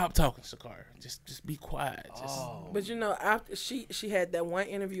 Stop talking, Shakari. Just be quiet. Just Oh. But you know, after she had that one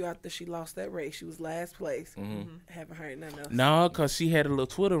interview after she lost that race, she was last place. Haven't heard nothing else. No, because she had a little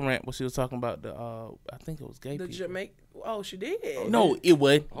Twitter rant where she was talking about the, I think it was gay The people. Jamaica. Oh, she did. No, it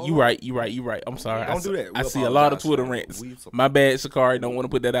wasn't. Hold You on. right. I'm sorry. Don't do that. I We see a lot of apologize, Twitter Shakari. rants. We My bad, Shakari. Don't want to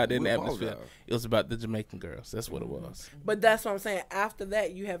put that out there in We the atmosphere. apologize. It was about the Jamaican girls. That's what it was. But that's what I'm saying. After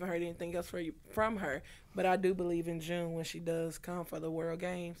that, you haven't heard anything else from her. But I do believe in June when she does come for the World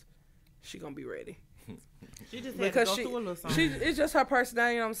Games, she gonna be ready. She just had Because to go through a little something. it's just her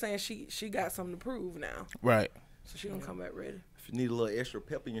personality. You know what I'm saying? She got something to prove now, Right. so she gonna come back ready. If you need a little extra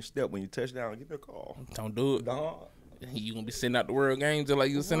pep in your step when you touch down, give me a call. Don't do it. Dog. You gonna be sending out the World Games just like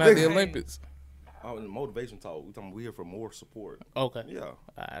you send out the Right. Olympics. Oh, and motivation talk. We here for more support. Okay. Yeah.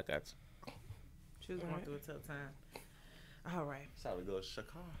 I got you. She was going through a tough time. All right. Shout out to go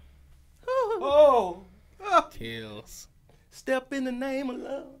Shakar. Oh. Kills. Step in the name of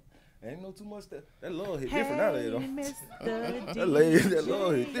love. Ain't no too much that love hit different nowadays though. Mr. That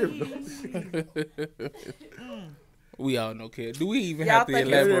love hit different. We all know, kid. Do we even Y'all have to think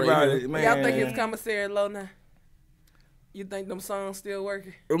elaborate? everybody- here? Man. Y'all think it's commissary low now? You think them songs still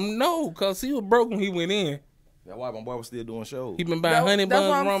working? No, cause he was broke when he went in. That's why my boy was still doing shows. He been buying honey That's buns,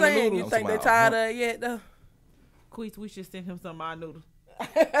 what I'm ramen saying. noodles. You think they I'm tired talking of it yet though? Queez, we should send him some of our noodles.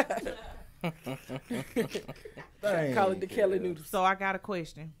 Dang. Call it the Kelly noodles. So I got a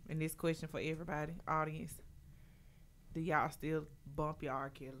question, and this question for everybody, audience. Do y'all still bump your R.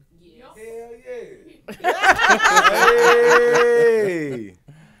 Kelly? Hell yeah. Hey.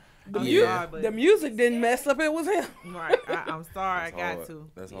 The music didn't mess up. It was him. Right. I'm sorry. I That's got hard. to.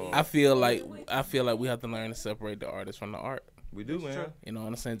 That's hard. I feel like we have to learn to separate the artist from the art. We do, man. true. You know what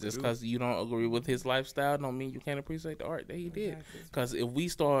I'm saying? Just do. because you don't agree with his lifestyle don't mean you can't appreciate the art that he did. Exactly. Because if we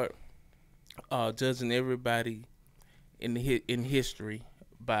start judging everybody in history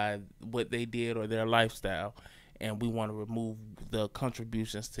by what they did or their lifestyle, and we want to remove the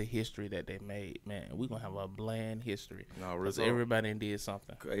contributions to history that they made, man, we're going to have a bland history. No, Because result. everybody did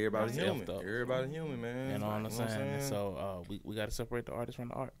something. Everybody's Right. human. Effed up. Everybody's human, man. You know what I'm saying? saying? So we got to separate the artist from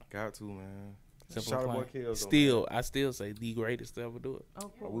the art. Got to, man. Simple Shout out and boy plain. Kills, though, Still, I still say the greatest to ever do it. Of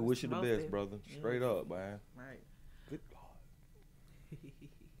man. We course. wish you the Most best, definitely. brother. Straight up, man. Right. Good Lord.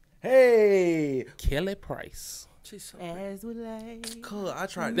 Hey. Kelly Price. She's so As we lay. Cuz I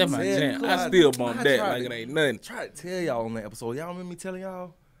tried to That's my tell- jam. cuz I still bump I that tried like to- it ain't nothing. Try to tell y'all on that episode. Y'all remember me telling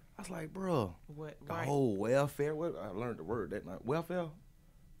y'all? I was like, bro, What? the Right. whole welfare. I learned the word that night. Welfare. You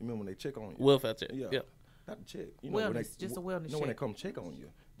remember when they check on you? Welfare check. Yeah. Yeah. Not to check. You know, when Wellness, they, just a wellness You know when they check. come check on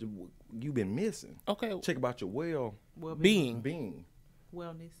you, you been missing. Okay. Check about your Being. being.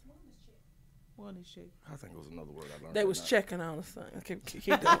 Wellness. Wellness check. I think it was another word I learned. They that was night. checking on us.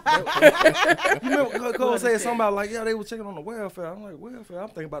 Keep going. You remember Cole said something about like, yeah, they was checking on the welfare. I'm like, welfare. I'm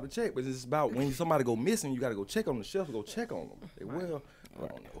thinking about the check, but it's about when somebody go missing, you got to go check on the shelf and go check on them. They will. I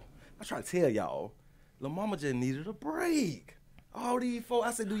don't know. I try to tell y'all, Lil Mama just needed a break. All these folks,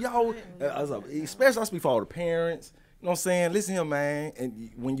 I said, do y'all, I was like, especially I speak for all the parents. You know what I'm saying? Listen here, man.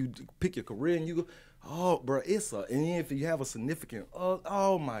 And when you pick your career and you go, oh, bro, and then if you have a significant,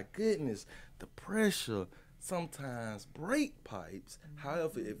 oh my goodness, the pressure sometimes break pipes.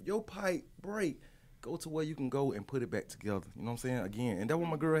 However, if your pipe break, go to where you can go and put it back together. You know what I'm saying? Again, and that's what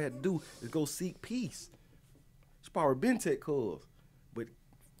my girl had to do is go seek peace. She probably been tech calls, but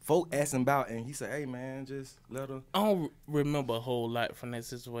folk asking about, and he said, hey man, just let her. I don't remember a whole lot from that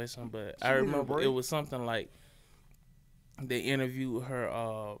situation, but I needed a remember break. it was something like they interviewed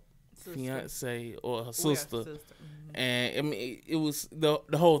her fiance or her sister, Mhm. and I mean it was the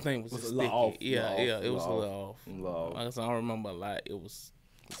whole thing was Was just a little sticky. off, Yeah, little yeah, off, it was a little little off. Little off. Like I said, I don't remember a lot. It was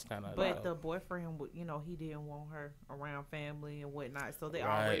kind of. But the boyfriend, you know, he didn't want her around family and whatnot, so they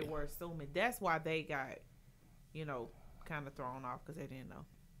Right. already were assuming. That's why they got, you know, kind of thrown off because they didn't know.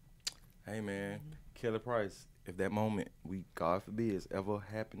 Hey man, Kelly Price, if that moment, God forbid, ever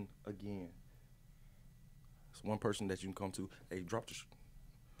happen again, it's one person that you can come to. Hey, drop this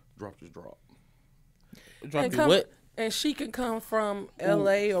drop. Drop And the come- what? And she can come from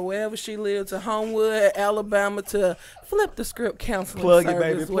L.A. or wherever she lives to Homewood, Alabama to Flip the Script counseling Plug it,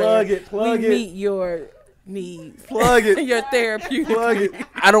 service baby. where Plug it, plug we it. meet your needs. Plug it. Your therapeutic. Plug it.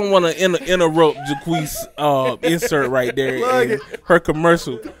 I don't want to interrupt Jaque's insert right there Plug in it. her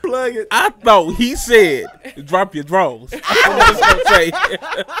commercial. Plug it. I thought he said, "Drop your drawers." I'm just gonna say.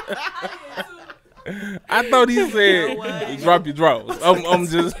 I thought he said, "Drop your drawers." I'm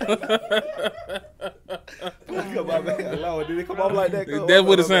just. Come on, man. Lord, did it come off like that? That's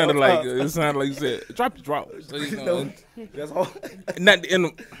what it sounded like. It sounded like you said, "Drop your drawers." So, you know, No, that's all. not in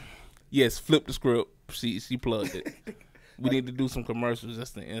the, yes, flip the script. She plugged it. We need to do some commercials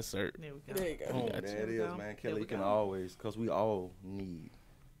just to insert. There we go. There you go. Oh, Gotcha. there it is, man. There Kelly, we you can go. always, because we all need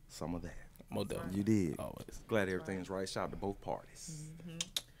some of that. More definitely. You did. Always. Glad everything's right. Shout out to both parties.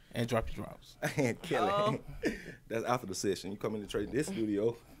 And drop your drawers. And Kelly, that's after the session. You come in to trade this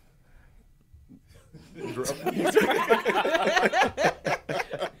studio.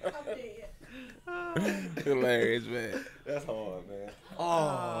 Hilarious, man. That's hard, man.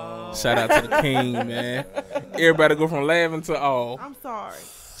 Oh, Shout out to the king, man. Everybody go from laughing to all. I'm sorry.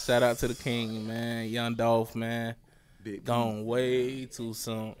 Shout out to the king, man. Young Dolph, man. big Gone way too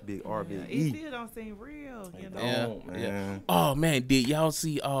soon. big It RBE. still don't seem real, you know. Yeah, Oh, man. Oh man, did y'all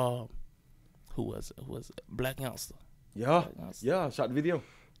see who was it? Who was it? Black Youngster. Yeah, yeah. Shot the video.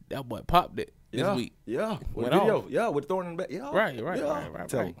 That boy popped it this Yeah, week. yeah. With Went the video. off. Yeah, with throwing in the back. Yeah. Right. Yeah.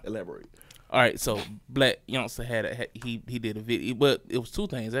 Tell Right. me, elaborate. All right, so Black Youngster he did a video, but it was two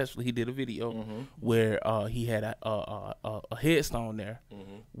things actually. He did a video where he had a headstone there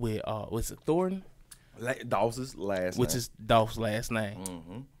with what's it, Thornton, Dawson's last which name. is Dolph's last name.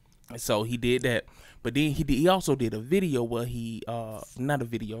 Mm-hmm. And so he did that, but then he also did a video where he not a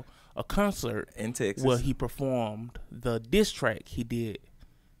video, a concert In Texas. where he performed the diss track he did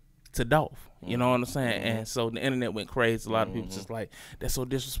to Dolph. You know what I'm saying? And so the internet went crazy. A lot of people just like, that's so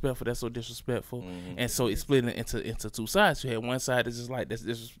disrespectful. That's so disrespectful. And so it split it into two sides. You had one side that's just like, that's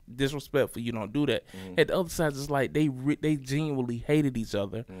disrespectful. You don't do that. At the other side, just like they genuinely hated each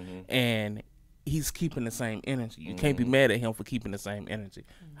other, and he's keeping the same energy. You can't be mad at him for keeping the same energy.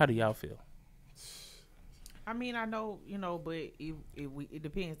 How do y'all feel? I mean, I know, you know, but it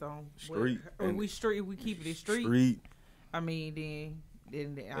depends on Street. If we keep it street. Street. I mean, then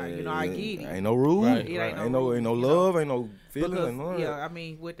you know, I get it. Ain't no rule. Right, It ain't Ain't no no rules, you know. love. Ain't no feeling. Because, Ain't none of yeah, that. I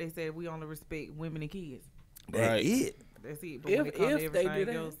mean, what they said, we only respect women and kids. That's Right. it. That's it. But when it comes to If they do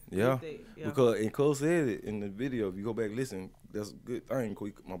everything that. else, Yeah. yeah. Because and Cole said it in the video. If you go back and listen, that's a good thing.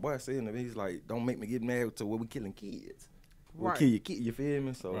 My boy said it. He's like, "Don't make me get mad to where we killing kids. We'll Right. kill your kid. You feel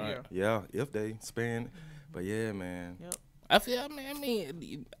me? So Right. yeah, if they span, but yeah, man. Yep. I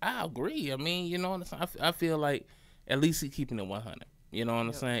mean, I agree. I mean, you know what I'm saying? I feel like at least he keeping it 100. You know what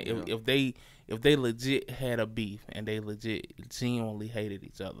I'm saying? Yeah. If they legit had a beef and they legit genuinely hated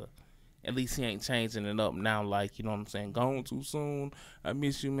each other, at least he ain't changing it up now. Like, you know what I'm saying? Gone too soon. I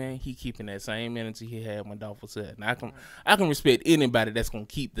miss you, man. He keeping that same energy he had when Dolph was here. And I can respect anybody that's gonna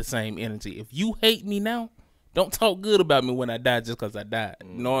keep the same energy. If you hate me now, don't talk good about me when I die just because I died.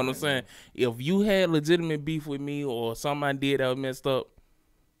 You know what I'm saying? If you had legitimate beef with me or something I did that was messed up,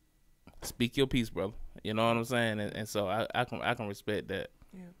 speak your piece, brother. You know what I'm saying? And so I can respect that.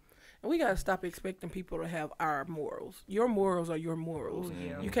 Yeah. And we gotta stop expecting people to have our morals. Your morals are your morals. Ooh,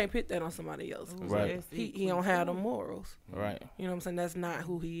 yeah. You can't put that on somebody else. Ooh, Right. that's He it. don't have them morals. Right. You know what I'm saying? That's not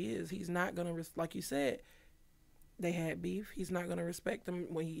who he is. He's not gonna like you said. They had beef. He's not gonna respect him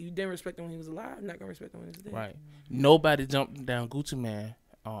when you didn't respect him when he was alive. Not gonna respect him when he's dead. Right. Nobody jumped down Gucci Man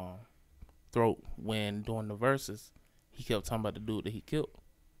throat when doing the verses. He kept talking about the dude that he killed.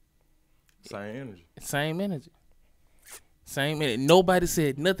 Same energy. Same energy. Same energy. Nobody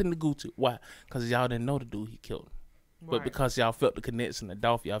said nothing to Gucci. Why? Because y'all didn't know the dude he killed. But Right. because y'all felt the connection to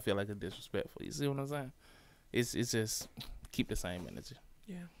Dolph, y'all feel like it's disrespectful. You see what I'm saying? It's just keep the same energy.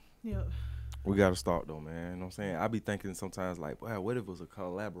 Yeah. Yeah. We gotta start though, man. You know what I'm saying? I be thinking sometimes like, wow, what if it was a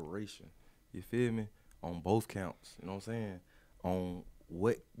collaboration? You feel me? On both counts. You know what I'm saying? On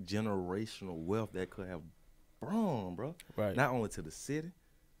what generational wealth that could have brought, bro. Right. Not only to the city,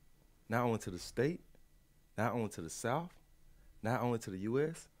 not only to the state, not only to the South, not only to the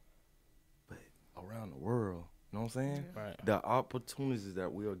U.S., but around the world. You know what I'm saying? Right. The opportunities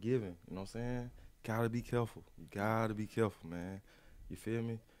that we are given, you know what I'm saying? Gotta be careful. You gotta be careful, man. You feel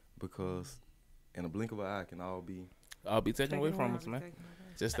me? Because in a blink of an eye, can all be. I'll be taken away Taken from away. us, man.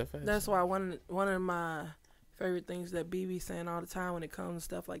 Just that fast. That's why one of my favorite things that BB saying all the time when it comes to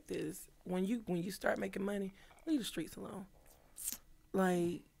stuff like this, when you start making money, leave the streets alone.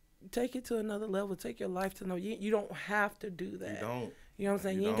 Like, take it to another level. Take your life to you don't have to do that. You don't. You know what I'm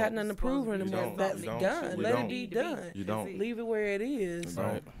saying? You You ain't got don't. nothing to It's supposed prove to be anymore. done. That's You don't. done. We Let don't. it be done. You don't. Leave it where it is.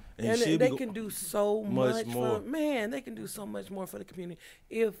 Right. And And she they be can do so much much more. for, man, they can do so much more for the community.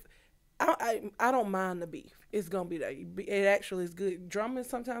 If I don't mind the beef. It's gonna be there. It actually is good. Drama is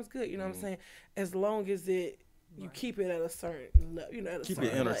sometimes good. You know what I'm saying? As long as you keep it at a certain level. You know, at a Keep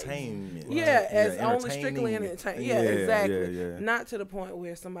certain it entertainment. place. Yeah, as only entertaining. strictly entertainment. Yeah, exactly. Not to the point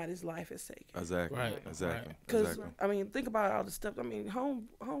where somebody's life is taken. Exactly. Right. Exactly. Because I mean, think about all the stuff. I mean,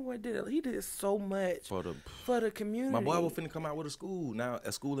 homeboy did it. He did so much for the community. My boy was finna come out with a school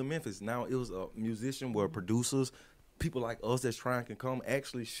in Memphis. Now it was a musician where producers, people like us that's trying can come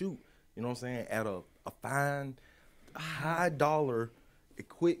actually shoot. You know what I'm saying? At a fine, high dollar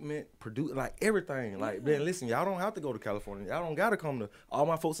equipment, produce like everything. Like, man, listen, y'all don't have to go to California. Y'all don't gotta come to all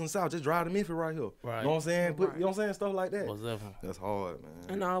my folks in the South. Just drive to Memphis right here. Right. You know what I'm saying? You know what I'm saying? Stuff like that. That's hard, man.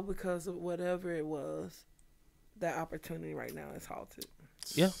 And all because of whatever it was, that opportunity right now is halted.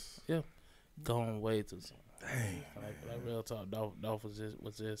 Yeah. Going way too soon. Dang. Like real talk, Dolph was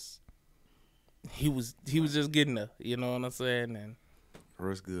just he was just getting there. You know what I'm saying? And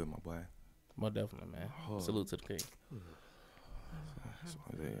First good, my boy. most definitely, man. Salute to the king.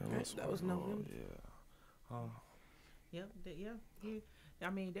 That was November. Yep. I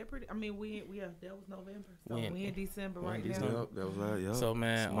mean, that pretty. I mean, that was November. So we in December right now. Yep, that was that. Yep. So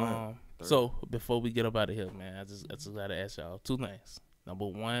man, so before we get up out of here, man, I just gotta ask y'all two things. Number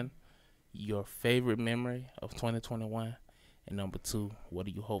one, your favorite memory of 2021, and number two, what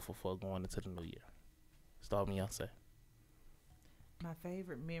are you hopeful for going into the new year? Start me, Beyonce. My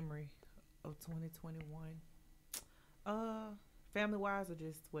favorite memory of 2021, family wise or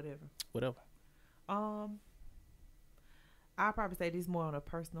just whatever. Whatever. I'll probably say this more on a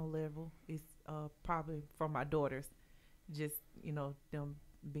personal level. It's probably from my daughters, just them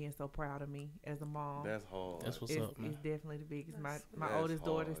being so proud of me as a mom. That's hard. That's what's up, man. It's definitely the biggest. My oldest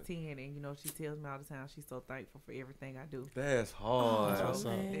daughter's 10, and she tells me all the time she's so thankful for everything I do. That's hard.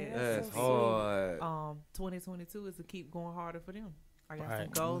 That's hard. 2022 is to keep going harder for them. I got some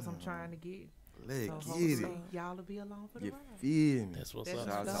goals I'm trying to get. Let's So get it. y'all will be along for the You ride. feel me? That's what's That's up.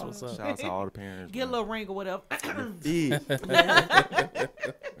 what's That's up. what's up. Shout out to all the parents. Get a little ring or whatever. Yeah. Add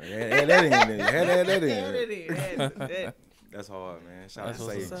that in there. That's hard, man. Shout out to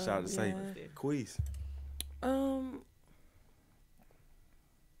Say. Shout out to Say. Quiz.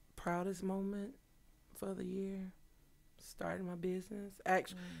 Proudest moment for the year, starting my business.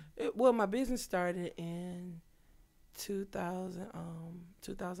 Actually, my business started in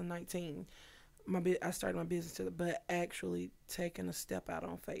 2019. I started my business, but actually taking a step out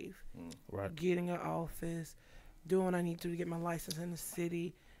on faith. Right. Getting an office, doing what I need to get my license in the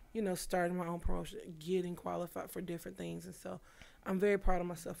city, starting my own promotion, getting qualified for different things. And so I'm very proud of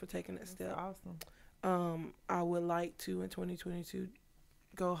myself for taking that step. Awesome. I would like to, in 2022,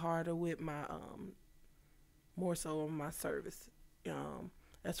 go harder with my, more so on my service,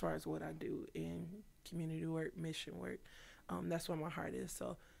 as far as what I do in community work, mission work. That's where my heart is.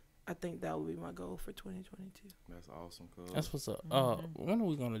 So I think that will be my goal for 2022. That's awesome, cuz. That's what's up. When are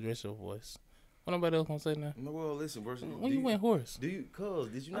we gonna address your voice? What nobody else gonna say now? No, well, listen, When you went horse? Did you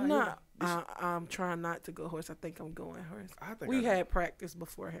not? I'm trying not to go horse. I think I'm going horse. I think we had practice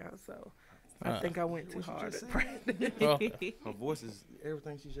beforehand, so I think I went too hard at practice. Her voice is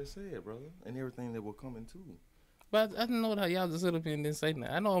everything she just said, brother, and everything that will come into. But I didn't know how y'all just sit up here and didn't say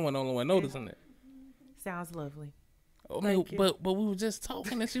that. I know I wasn't the only one noticing that. Sounds lovely. I mean, but we were just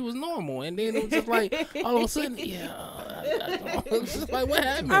talking and she was normal, and then it was just like all of a sudden, I was just like, what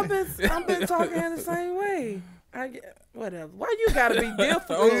happened? I've been talking in the same way. Whatever. Why you gotta be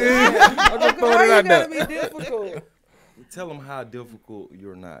difficult? I'm just throwing it out there. Why you gotta be difficult? Tell them how difficult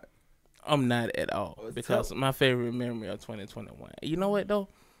you're not. I'm not at all, because my favorite memory of 2021. You know what though?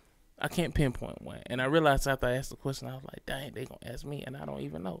 I can't pinpoint one, and I realized after I asked the question, I was like, dang, they gonna ask me, and I don't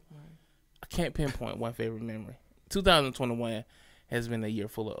even know. I can't pinpoint one favorite memory. 2021 has been a year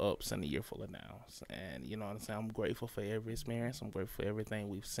full of ups and a year full of downs. And you know what I'm saying? I'm grateful for every experience. I'm grateful for everything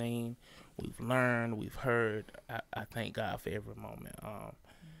we've seen, we've learned, we've heard. I thank God for every moment.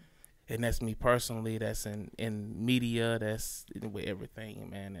 And that's me personally. That's in media. That's with everything,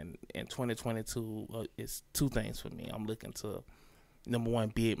 man. And in 2022, it's two things for me. I'm looking to, number one,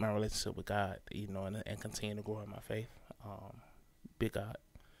 build my relationship with God, and continue to grow in my faith. Big God.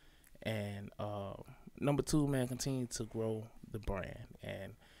 And number two, man, continue to grow the brand,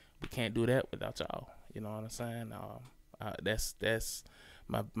 and we can't do that without y'all. You know what I'm saying? That's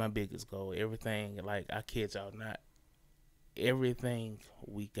my biggest goal. Everything, like, I kid y'all not, everything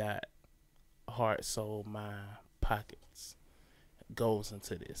we got, heart, soul, mind, pockets, goes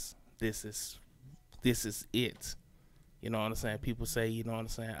into this. This is it. You know what I'm saying? People say, you know what I'm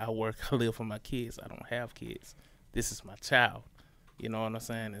saying, I live for my kids. I don't have kids. This is my child. You know what I'm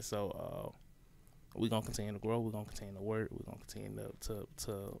saying? And so we're going to continue to grow. We're going to continue to work. We're going to continue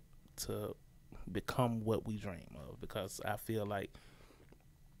to become what we dream of, because I feel like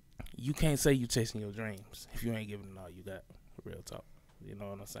you can't say you chasing your dreams if you ain't giving it all you got. Real talk. You know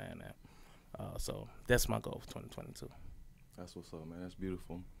what I'm saying now. So that's my goal for 2022. That's what's up, man. That's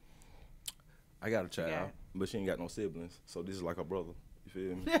beautiful. I got a child, but she ain't got no siblings, so this is like a brother. You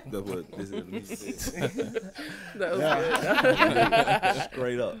feel me? That's what this is to me. That was good.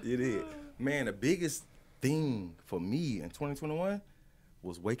 Straight up, it is. Man, the biggest thing for me in 2021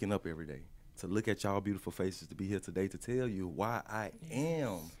 was waking up every day, to look at y'all beautiful faces, to be here today to tell you why I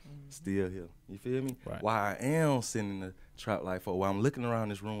am still here. You feel me? Right. Why I am sitting in the Trap Life for, why I'm looking around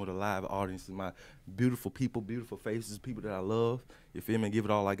this room with a live audience and my beautiful people, beautiful faces, people that I love. You feel me? And give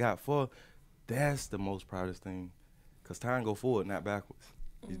it all I got for. That's the most proudest thing. Because time go forward, not backwards.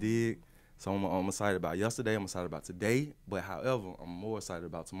 You dig? So I'm excited about yesterday. I'm excited about today. But however, I'm more excited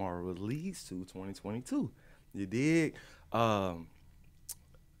about tomorrow, which leads to 2022. You dig? For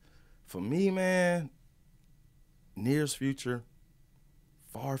me, man, nearest future,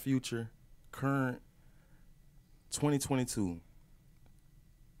 far future, current, 2022.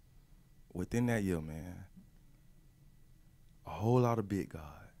 Within that year, man, a whole lot of big God.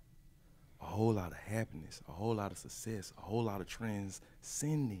 A whole lot of happiness, a whole lot of success, a whole lot of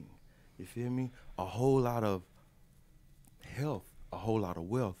transcending, you feel me? A whole lot of health, a whole lot of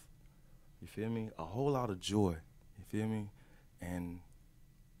wealth, you feel me? A whole lot of joy, you feel me? And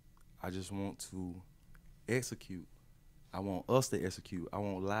I just want to execute. I want us to execute. I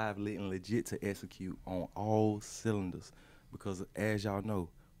want Live, Lit, and Legit to execute on all cylinders, because as y'all know,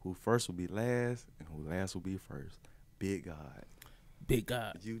 who first will be last and who last will be first. Big God. Big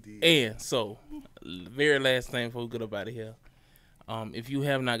God. You did. And so, very last thing before we get up out of here, if you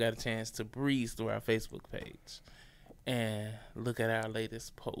have not got a chance to breeze through our Facebook page and look at our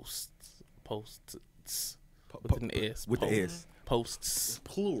latest posts with an S. With the S. Posts.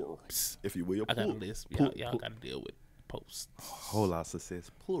 Plural, if you will. I got a list. Y'all got to deal with posts. Whole lot of success.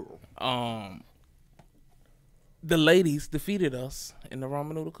 Plural. The ladies defeated us in the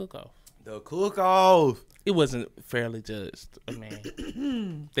ramen noodle cook-off. The cook-off. It wasn't fairly judged. I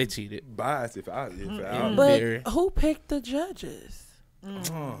mean, they cheated. Bias if I But who picked the judges?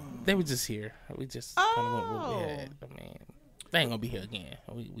 They were just here. We just kind of went with what we had. I mean, they ain't gonna be here again.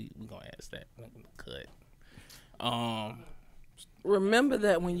 We gonna ask that. Cut. Remember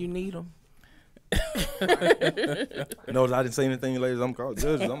that when you need them. No, I didn't say anything, ladies. I'm called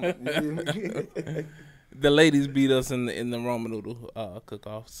judges. The ladies beat us in the ramen noodle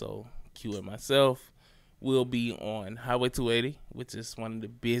cook-off. So Q and myself will be on Highway 280, which is one of the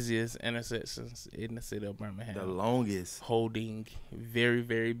busiest intersections in the city of Birmingham. The longest. Holding very,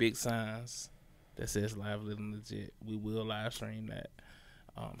 very big signs that says Live, Lit, and Legit. We will live stream that.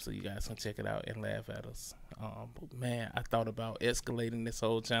 So you guys can check it out and laugh at us. But man, I thought about escalating this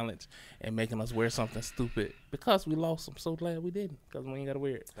whole challenge and making us wear something stupid because we lost. I'm so glad we didn't, because we ain't got to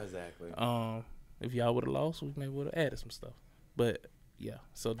wear it. Exactly. If y'all would have lost, we maybe would have added some stuff. But yeah,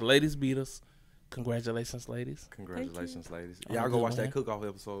 so the ladies beat us. Congratulations, ladies. Congratulations, ladies. Y'all go watch that cook-off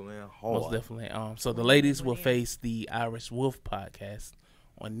episode now. Most definitely. So the ladies will face the Irish Wolf podcast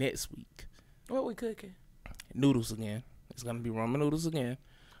on next week. What we cooking? Noodles again. It's gonna be ramen noodles again.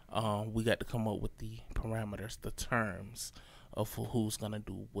 We got to come up with the parameters, the terms of who's gonna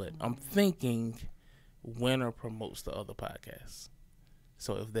do what. I'm thinking winner promotes the other podcast.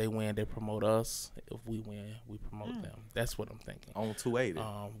 So if they win, they promote us. If we win, we promote them. That's what I'm thinking. On 280.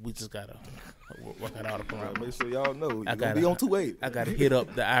 We just gotta work out all the parameters. Make sure y'all know. You're gotta be on 280. I gotta hit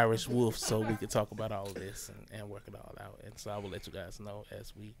up the Irish Wolf so we can talk about all of this and work it all out. And so I will let you guys know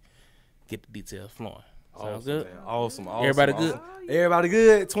as we get the details flowing. Sounds good? Man. Awesome. Everybody good? Everybody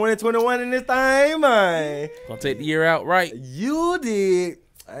good. 2021 in this thing, man. Gonna take the year out right. You did.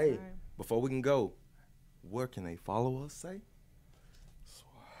 Hey, before we can go, where can they follow us, say?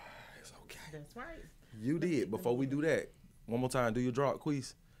 It's okay. That's right. You did. Before we do that, one more time, do your drop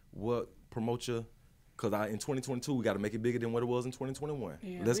quiz. What promote your, because in 2022, we got to make it bigger than what it was in 2021.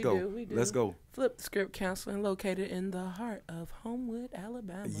 Yeah, Let's go. We do. Let's go. Flip the Script Counseling, located in the heart of Homewood,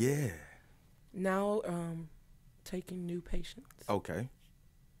 Alabama. Yeah. Now taking new patients. Okay.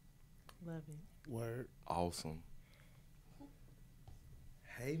 Love it. Word. Awesome.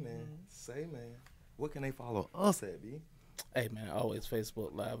 Hey, man. Say, man. What can they follow us at, B? Hey man, always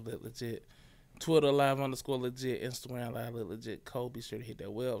Facebook Live Lit Legit, Twitter Live_Legit, Instagram Live Lit Legit. Be sure to hit that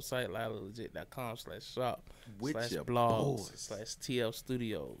website livelitlegit.com/shop With your /blogs/TL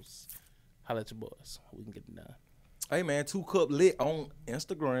Studios. Holla at your boys. We can get it done. Hey man, 2 Cup Lit on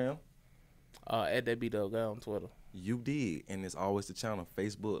Instagram. At that B-Dog guy on Twitter. You did, and it's always the channel,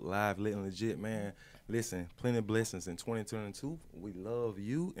 Facebook Live, Lit and Legit, man. Listen, plenty of blessings in 2022. We love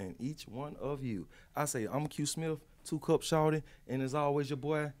you and each one of you. I say, I'm Q Smith, 2 Cup Shawty, and as always, your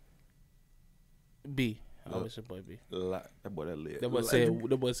boy. B. Always your boy B. That boy that lit. That boy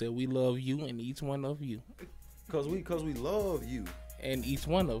said, we love you and each one of you. Cause we love you. And each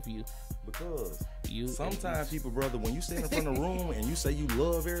one of you. Because you sometimes people, brother, when you stand in front of the room and you say you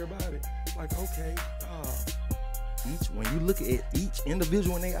love everybody, like, okay, when you look at each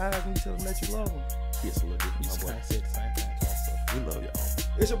individual in their eyes and you tell them that you love them, it's a little different, my boy. Said the same thing twice, so. We love y'all.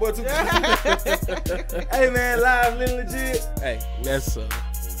 It's your boy, 2. Hey, man, Live, Lit and Legit. Hey, let's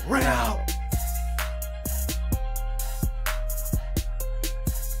run out.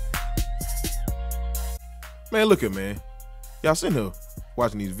 Man, look at man. Y'all sitting here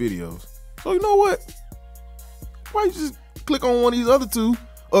watching these videos. So you know what? Why you just click on one of these other 2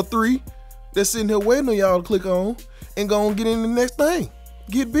 or 3 that's sitting here waiting on y'all to click on and go and get in the next thing.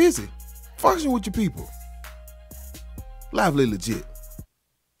 Get busy. Function with your people. Live, Lit, Legit.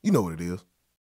 You know what it is.